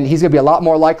 and he's going to be a lot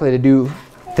more likely to do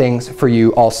things for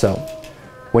you also.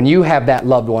 When you have that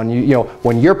loved one, you know,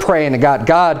 when you're praying to God,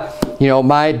 God, you know,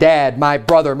 my dad, my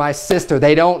brother, my sister,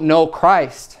 they don't know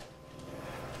Christ.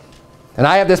 And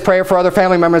I have this prayer for other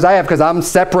family members I have because I'm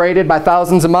separated by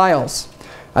thousands of miles.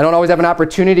 I don't always have an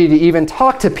opportunity to even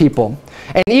talk to people.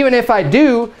 And even if I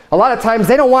do, a lot of times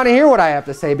they don't want to hear what I have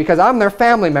to say because I'm their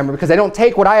family member, because they don't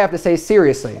take what I have to say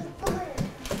seriously.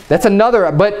 That's another,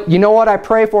 but you know what? I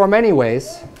pray for them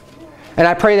anyways. And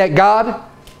I pray that God,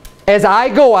 as I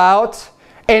go out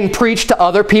and preach to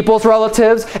other people's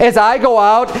relatives, as I go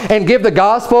out and give the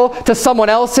gospel to someone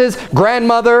else's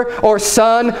grandmother or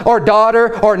son or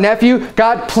daughter or nephew,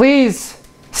 God, please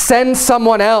send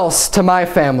someone else to my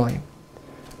family.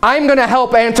 I'm going to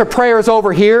help answer prayers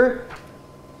over here.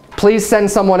 Please send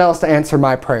someone else to answer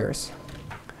my prayers.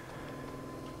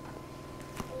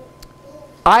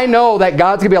 I know that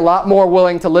God's going to be a lot more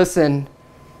willing to listen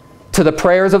to the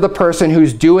prayers of the person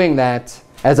who's doing that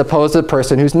as opposed to the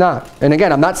person who's not. And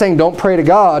again, I'm not saying don't pray to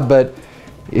God, but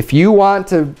if you want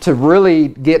to really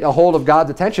get a hold of God's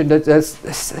attention,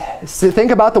 think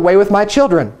about the way with my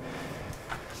children.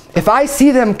 If I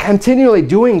see them continually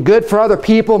doing good for other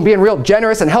people and being real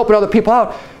generous and helping other people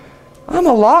out, I'm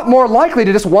a lot more likely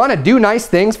to just want to do nice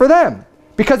things for them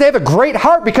because they have a great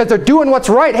heart, because they're doing what's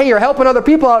right. Hey, you're helping other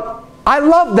people out. I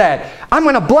love that. I'm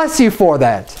going to bless you for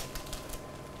that.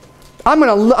 I'm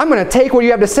going to take what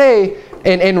you have to say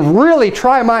and really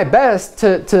try my best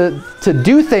to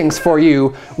do things for you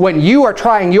when you are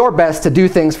trying your best to do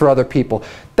things for other people.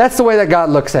 That's the way that God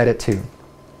looks at it too.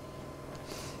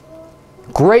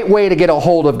 Great way to get a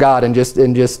hold of God and just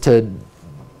to,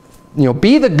 you know,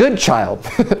 be the good child.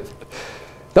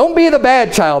 Don't be the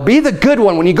bad child. Be the good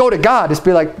one. When you go to God, just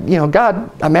be like, you know, God,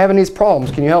 I'm having these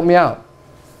problems. Can you help me out?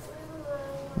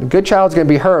 The good child's going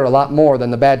to be hurt a lot more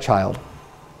than the bad child.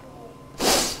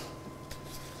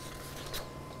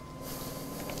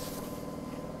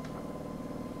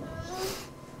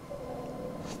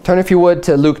 Turn, if you would,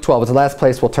 to Luke 12. It's the last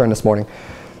place we'll turn this morning.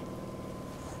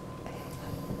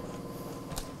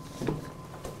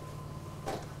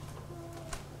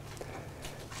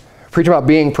 Preach about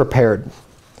being prepared.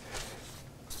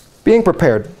 Being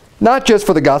prepared. Not just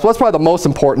for the gospel. That's probably the most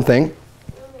important thing.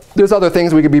 There's other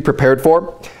things we could be prepared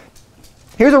for.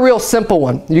 Here's a real simple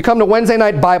one. You come to Wednesday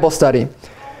night Bible study.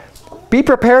 Be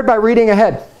prepared by reading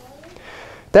ahead.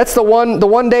 That's the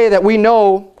one day that we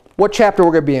know what chapter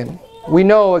we're going to be in. We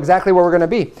know exactly where we're going to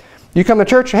be. You come to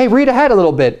church, hey, read ahead a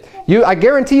little bit. I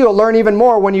guarantee you'll learn even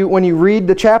more when you read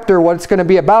the chapter, what it's going to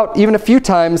be about, even a few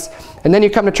times. And then you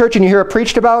come to church and you hear it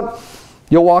preached about,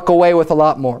 you'll walk away with a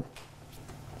lot more.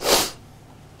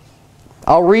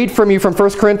 I'll read from you from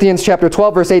 1 Corinthians chapter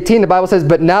 12, verse 18. The Bible says,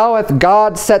 "But now hath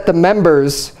God set the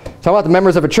members," talking about the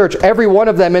members of a church, "every one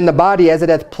of them in the body as it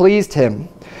hath pleased him."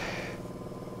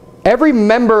 Every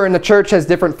member in the church has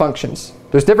different functions.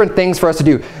 There's different things for us to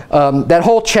do. That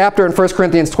whole chapter in 1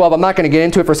 Corinthians 12, I'm not going to get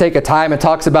into it for sake of time. It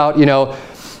talks about, you know,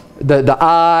 the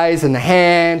eyes and the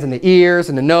hands and the ears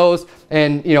and the nose,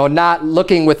 and, you know, not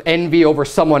looking with envy over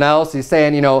someone else. He's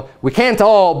saying, you know, we can't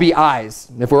all be eyes.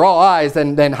 If we're all eyes,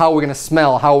 then how are we going to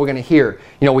smell? How are we going to hear?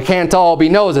 You know, we can't all be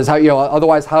noses. How, you know,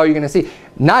 otherwise, how are you going to see?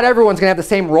 Not everyone's going to have the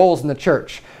same roles in the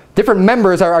church. Different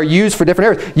members are used for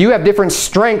different areas. You have different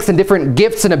strengths and different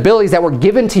gifts and abilities that were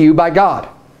given to you by God.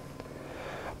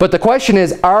 But the question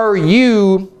is, are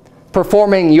you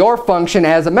performing your function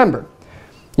as a member?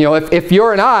 You know, if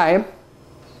you're an eye,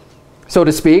 so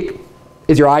to speak,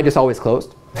 is your eye just always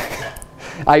closed?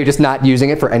 Are you just not using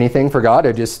it for anything for God?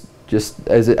 Or is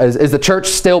the church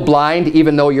still blind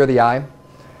even though you're the eye?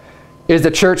 Is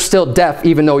the church still deaf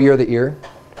even though you're the ear?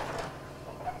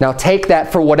 Now take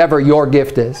that for whatever your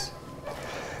gift is.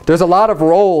 There's a lot of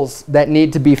roles that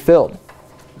need to be filled.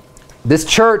 This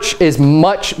church is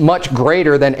much, much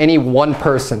greater than any one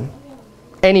person.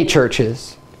 Any church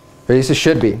is. Or at least it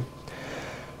should be.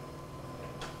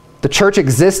 The church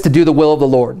exists to do the will of the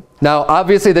Lord. Now,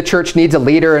 obviously, the church needs a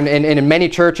leader, and in many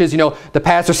churches, you know, the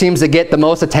pastor seems to get the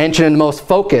most attention and the most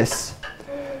focus.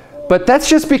 But that's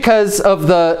just because of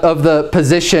the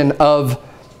position of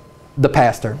the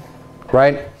pastor,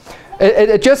 right?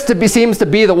 It just seems to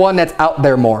be the one that's out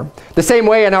there more. The same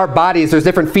way in our bodies, there's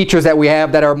different features that we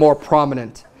have that are more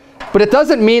prominent. but it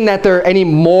doesn't mean that they're any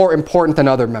more important than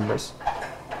other members.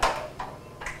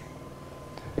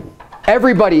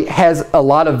 Everybody has a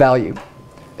lot of value.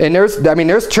 And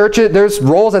there's churches, there's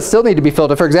roles that still need to be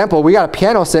filled. For example, we got a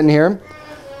piano sitting here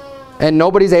and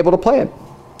nobody's able to play it.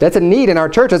 That's a need in our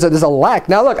church. There's a lack.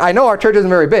 Now look, I know our church isn't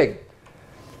very big.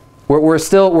 We're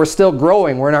still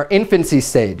growing. We're in our infancy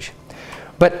stage.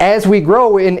 But as we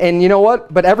grow, and you know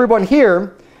what? But everyone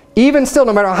here, even still,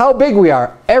 no matter how big we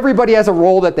are, everybody has a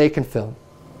role that they can fill.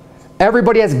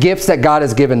 Everybody has gifts that God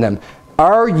has given them.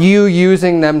 Are you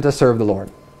using them to serve the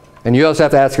Lord? And you also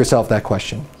have to ask yourself that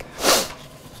question.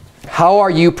 How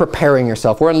are you preparing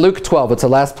yourself? We're in Luke 12. It's the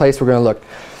last place we're going to look.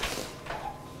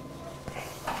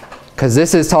 Because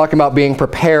this is talking about being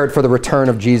prepared for the return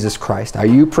of Jesus Christ. Are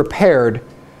you prepared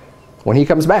when he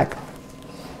comes back?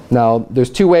 Now, there's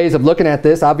two ways of looking at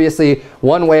this. Obviously,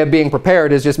 one way of being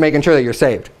prepared is just making sure that you're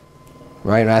saved.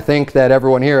 Right? And I think that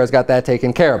everyone here has got that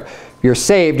taken care of. If you're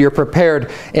saved, you're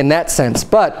prepared in that sense.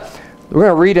 But we're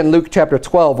going to read in Luke chapter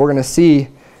 12. We're going to see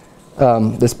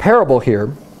this parable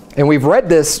here. And we've read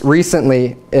this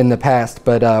recently in the past,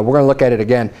 but we're going to look at it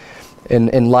again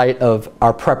in light of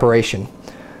our preparation.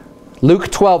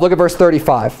 Luke 12, look at verse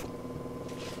 35.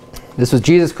 This was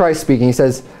Jesus Christ speaking. He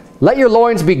says, "Let your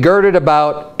loins be girded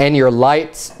about, and your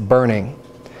lights burning.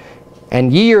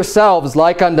 And ye yourselves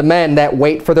like unto men that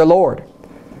wait for their Lord,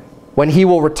 when he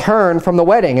will return from the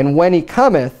wedding, and when he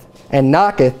cometh and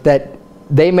knocketh, that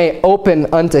they may open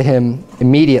unto him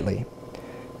immediately."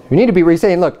 You need to be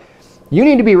saying, look, you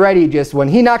need to be ready just when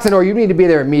he knocks on the door, you need to be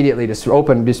there immediately. Just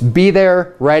open, just be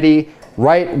there, ready,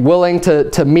 right, willing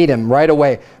to meet him right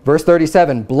away. Verse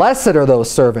 37, "Blessed are those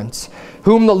servants,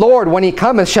 whom the Lord, when he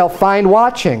cometh, shall find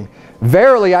watching.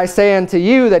 Verily I say unto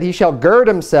you, that he shall gird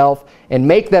himself, and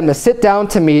make them to sit down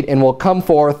to meat, and will come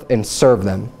forth and serve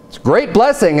them." It's a great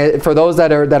blessing for those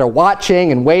that are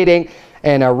watching and waiting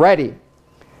and are ready.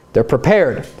 They're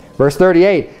prepared. Verse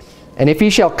 38, "And if he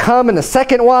shall come in the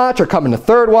second watch, or come in the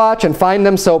third watch, and find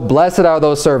them so, blessed are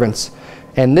those servants.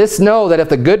 And this know, that if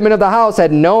the goodman of the house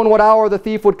had known what hour the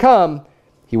thief would come,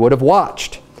 he would have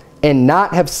watched, and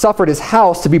not have suffered his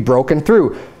house to be broken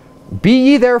through. Be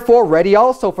ye therefore ready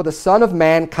also, for the Son of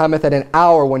Man cometh at an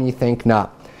hour when ye think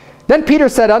not." Then Peter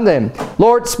said unto him,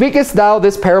 "Lord, speakest thou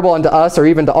this parable unto us, or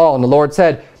even to all?" And the Lord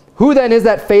said, "Who then is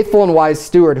that faithful and wise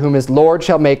steward, whom his Lord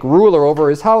shall make ruler over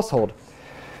his household,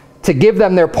 to give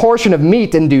them their portion of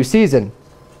meat in due season?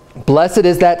 Blessed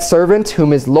is that servant,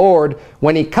 whom his Lord,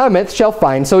 when he cometh, shall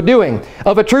find so doing.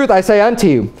 Of a truth I say unto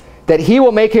you, that he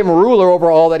will make him ruler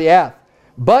over all that he hath.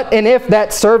 And if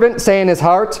that servant say in his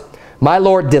heart, My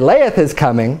Lord delayeth his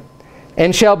coming,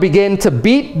 and shall begin to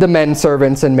beat the men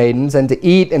servants and maidens, and to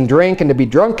eat and drink, and to be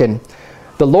drunken,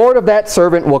 the Lord of that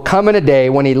servant will come in a day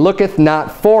when he looketh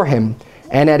not for him,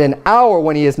 and at an hour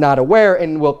when he is not aware,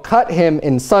 and will cut him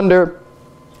in sunder,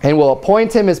 and will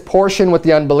appoint him his portion with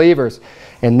the unbelievers.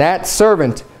 And that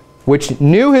servant, which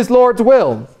knew his Lord's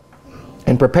will,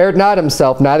 and prepared not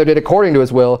himself, neither did according to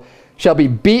his will, shall be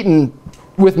beaten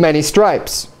with many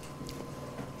stripes.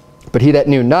 But he that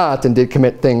knew not, and did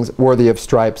commit things worthy of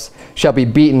stripes, shall be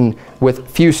beaten with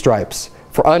few stripes.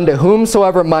 For unto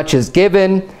whomsoever much is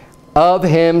given, of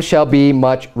him shall be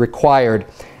much required.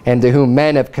 And to whom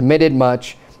men have committed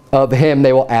much, of him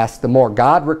they will ask the more."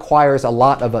 God requires a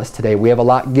lot of us today. We have a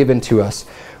lot given to us.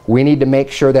 We need to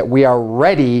make sure that we are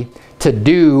ready to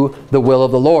do the will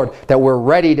of the Lord, that we're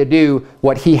ready to do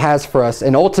what he has for us.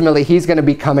 And ultimately, he's going to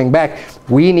be coming back.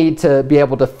 We need to be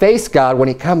able to face God when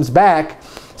he comes back,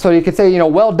 so you could say, you know,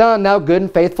 "Well done, thou good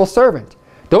and faithful servant."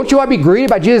 Don't you want to be greeted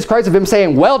by Jesus Christ of him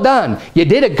saying, "Well done, you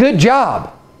did a good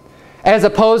job," as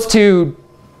opposed to,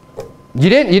 you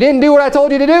didn't do what I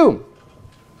told you to do.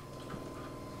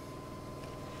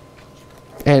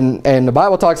 And the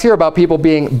Bible talks here about people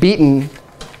being beaten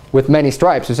with many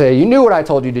stripes. Who say, "You knew what I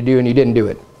told you to do, and you didn't do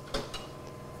it."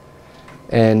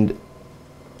 And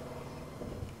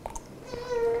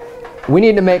we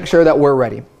need to make sure that we're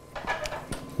ready.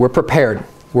 We're prepared.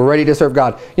 We're ready to serve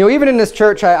God. You know, even in this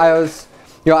church, I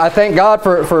thank God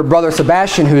for Brother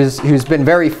Sebastian, who's been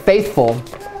very faithful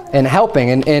in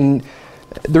helping. And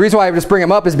the reason why I just bring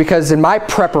him up is because in my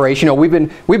preparation, you know, we've been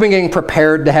getting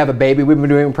prepared to have a baby. We've been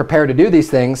doing prepared to do these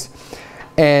things,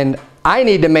 and I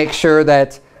need to make sure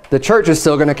that the church is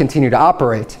still going to continue to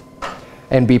operate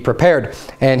and be prepared.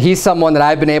 And he's someone that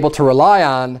I've been able to rely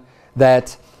on,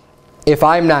 that if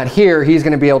I'm not here, he's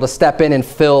going to be able to step in and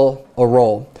fill a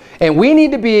role. And we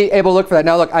need to be able to look for that.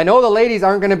 Now look, I know the ladies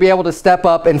aren't going to be able to step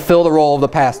up and fill the role of the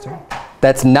pastor.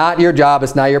 That's not your job.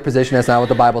 It's not your position. That's not what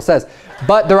the Bible says.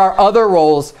 But there are other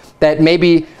roles that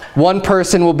maybe one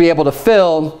person will be able to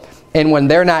fill, and when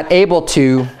they're not able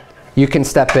to, you can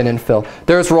step in and fill.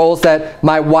 There's roles that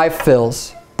my wife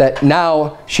fills that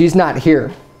now she's not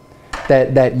here,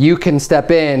 that you can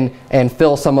step in and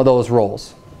fill some of those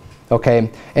roles.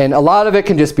 Okay, and a lot of it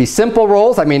can just be simple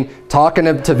roles. I mean, talking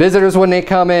to visitors when they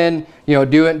come in,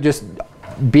 just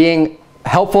being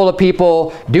helpful to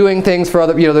people, doing things for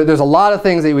other, there's a lot of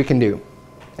things that we can do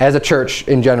as a church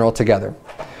in general together.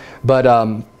 But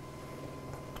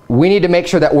we need to make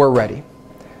sure that we're ready.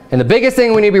 And the biggest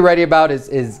thing we need to be ready about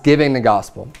is giving the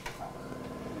gospel.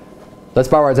 Let's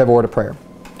bow our heads and have a word of prayer.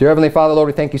 Dear Heavenly Father, Lord,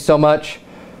 we thank you so much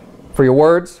for your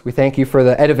words. We thank you for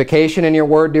the edification in your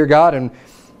word, dear God. And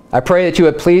I pray that you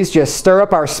would please just stir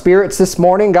up our spirits this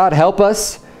morning. God, help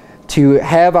us to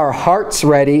have our hearts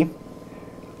ready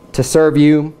to serve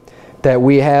you, that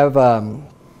we have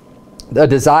a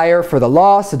desire for the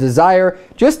lost, a desire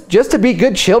just to be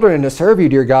good children and to serve you,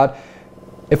 dear God.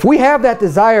 If we have that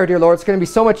desire, dear Lord, it's going to be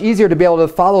so much easier to be able to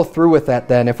follow through with that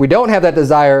then. If we don't have that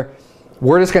desire,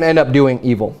 we're just going to end up doing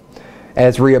evil,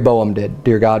 as Rehoboam did,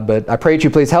 dear God. But I pray that you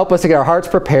please help us to get our hearts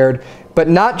prepared, but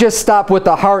not just stop with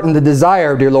the heart and the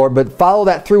desire, dear Lord, but follow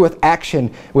that through with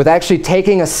action, with actually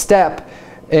taking a step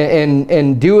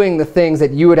in doing the things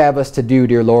that you would have us to do,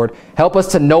 dear Lord. Help us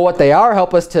to know what they are.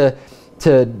 Help us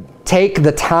to take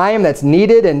the time that's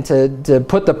needed and to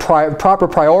put the proper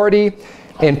priority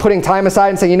in putting time aside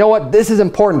and say, you know what, this is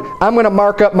important. I'm going to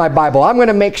mark up my Bible. I'm going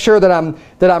to make sure that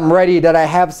I'm ready, that I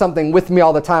have something with me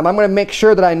all the time. I'm going to make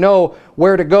sure that I know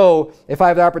where to go if I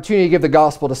have the opportunity to give the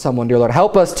gospel to someone, dear Lord.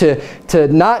 Help us to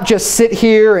not just sit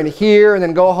here and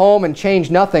then go home and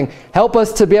change nothing. Help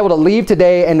us to be able to leave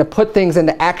today and to put things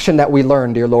into action that we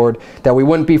learn, dear Lord, that we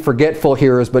wouldn't be forgetful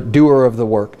hearers but doer of the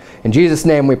work. In Jesus'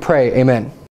 name we pray, amen.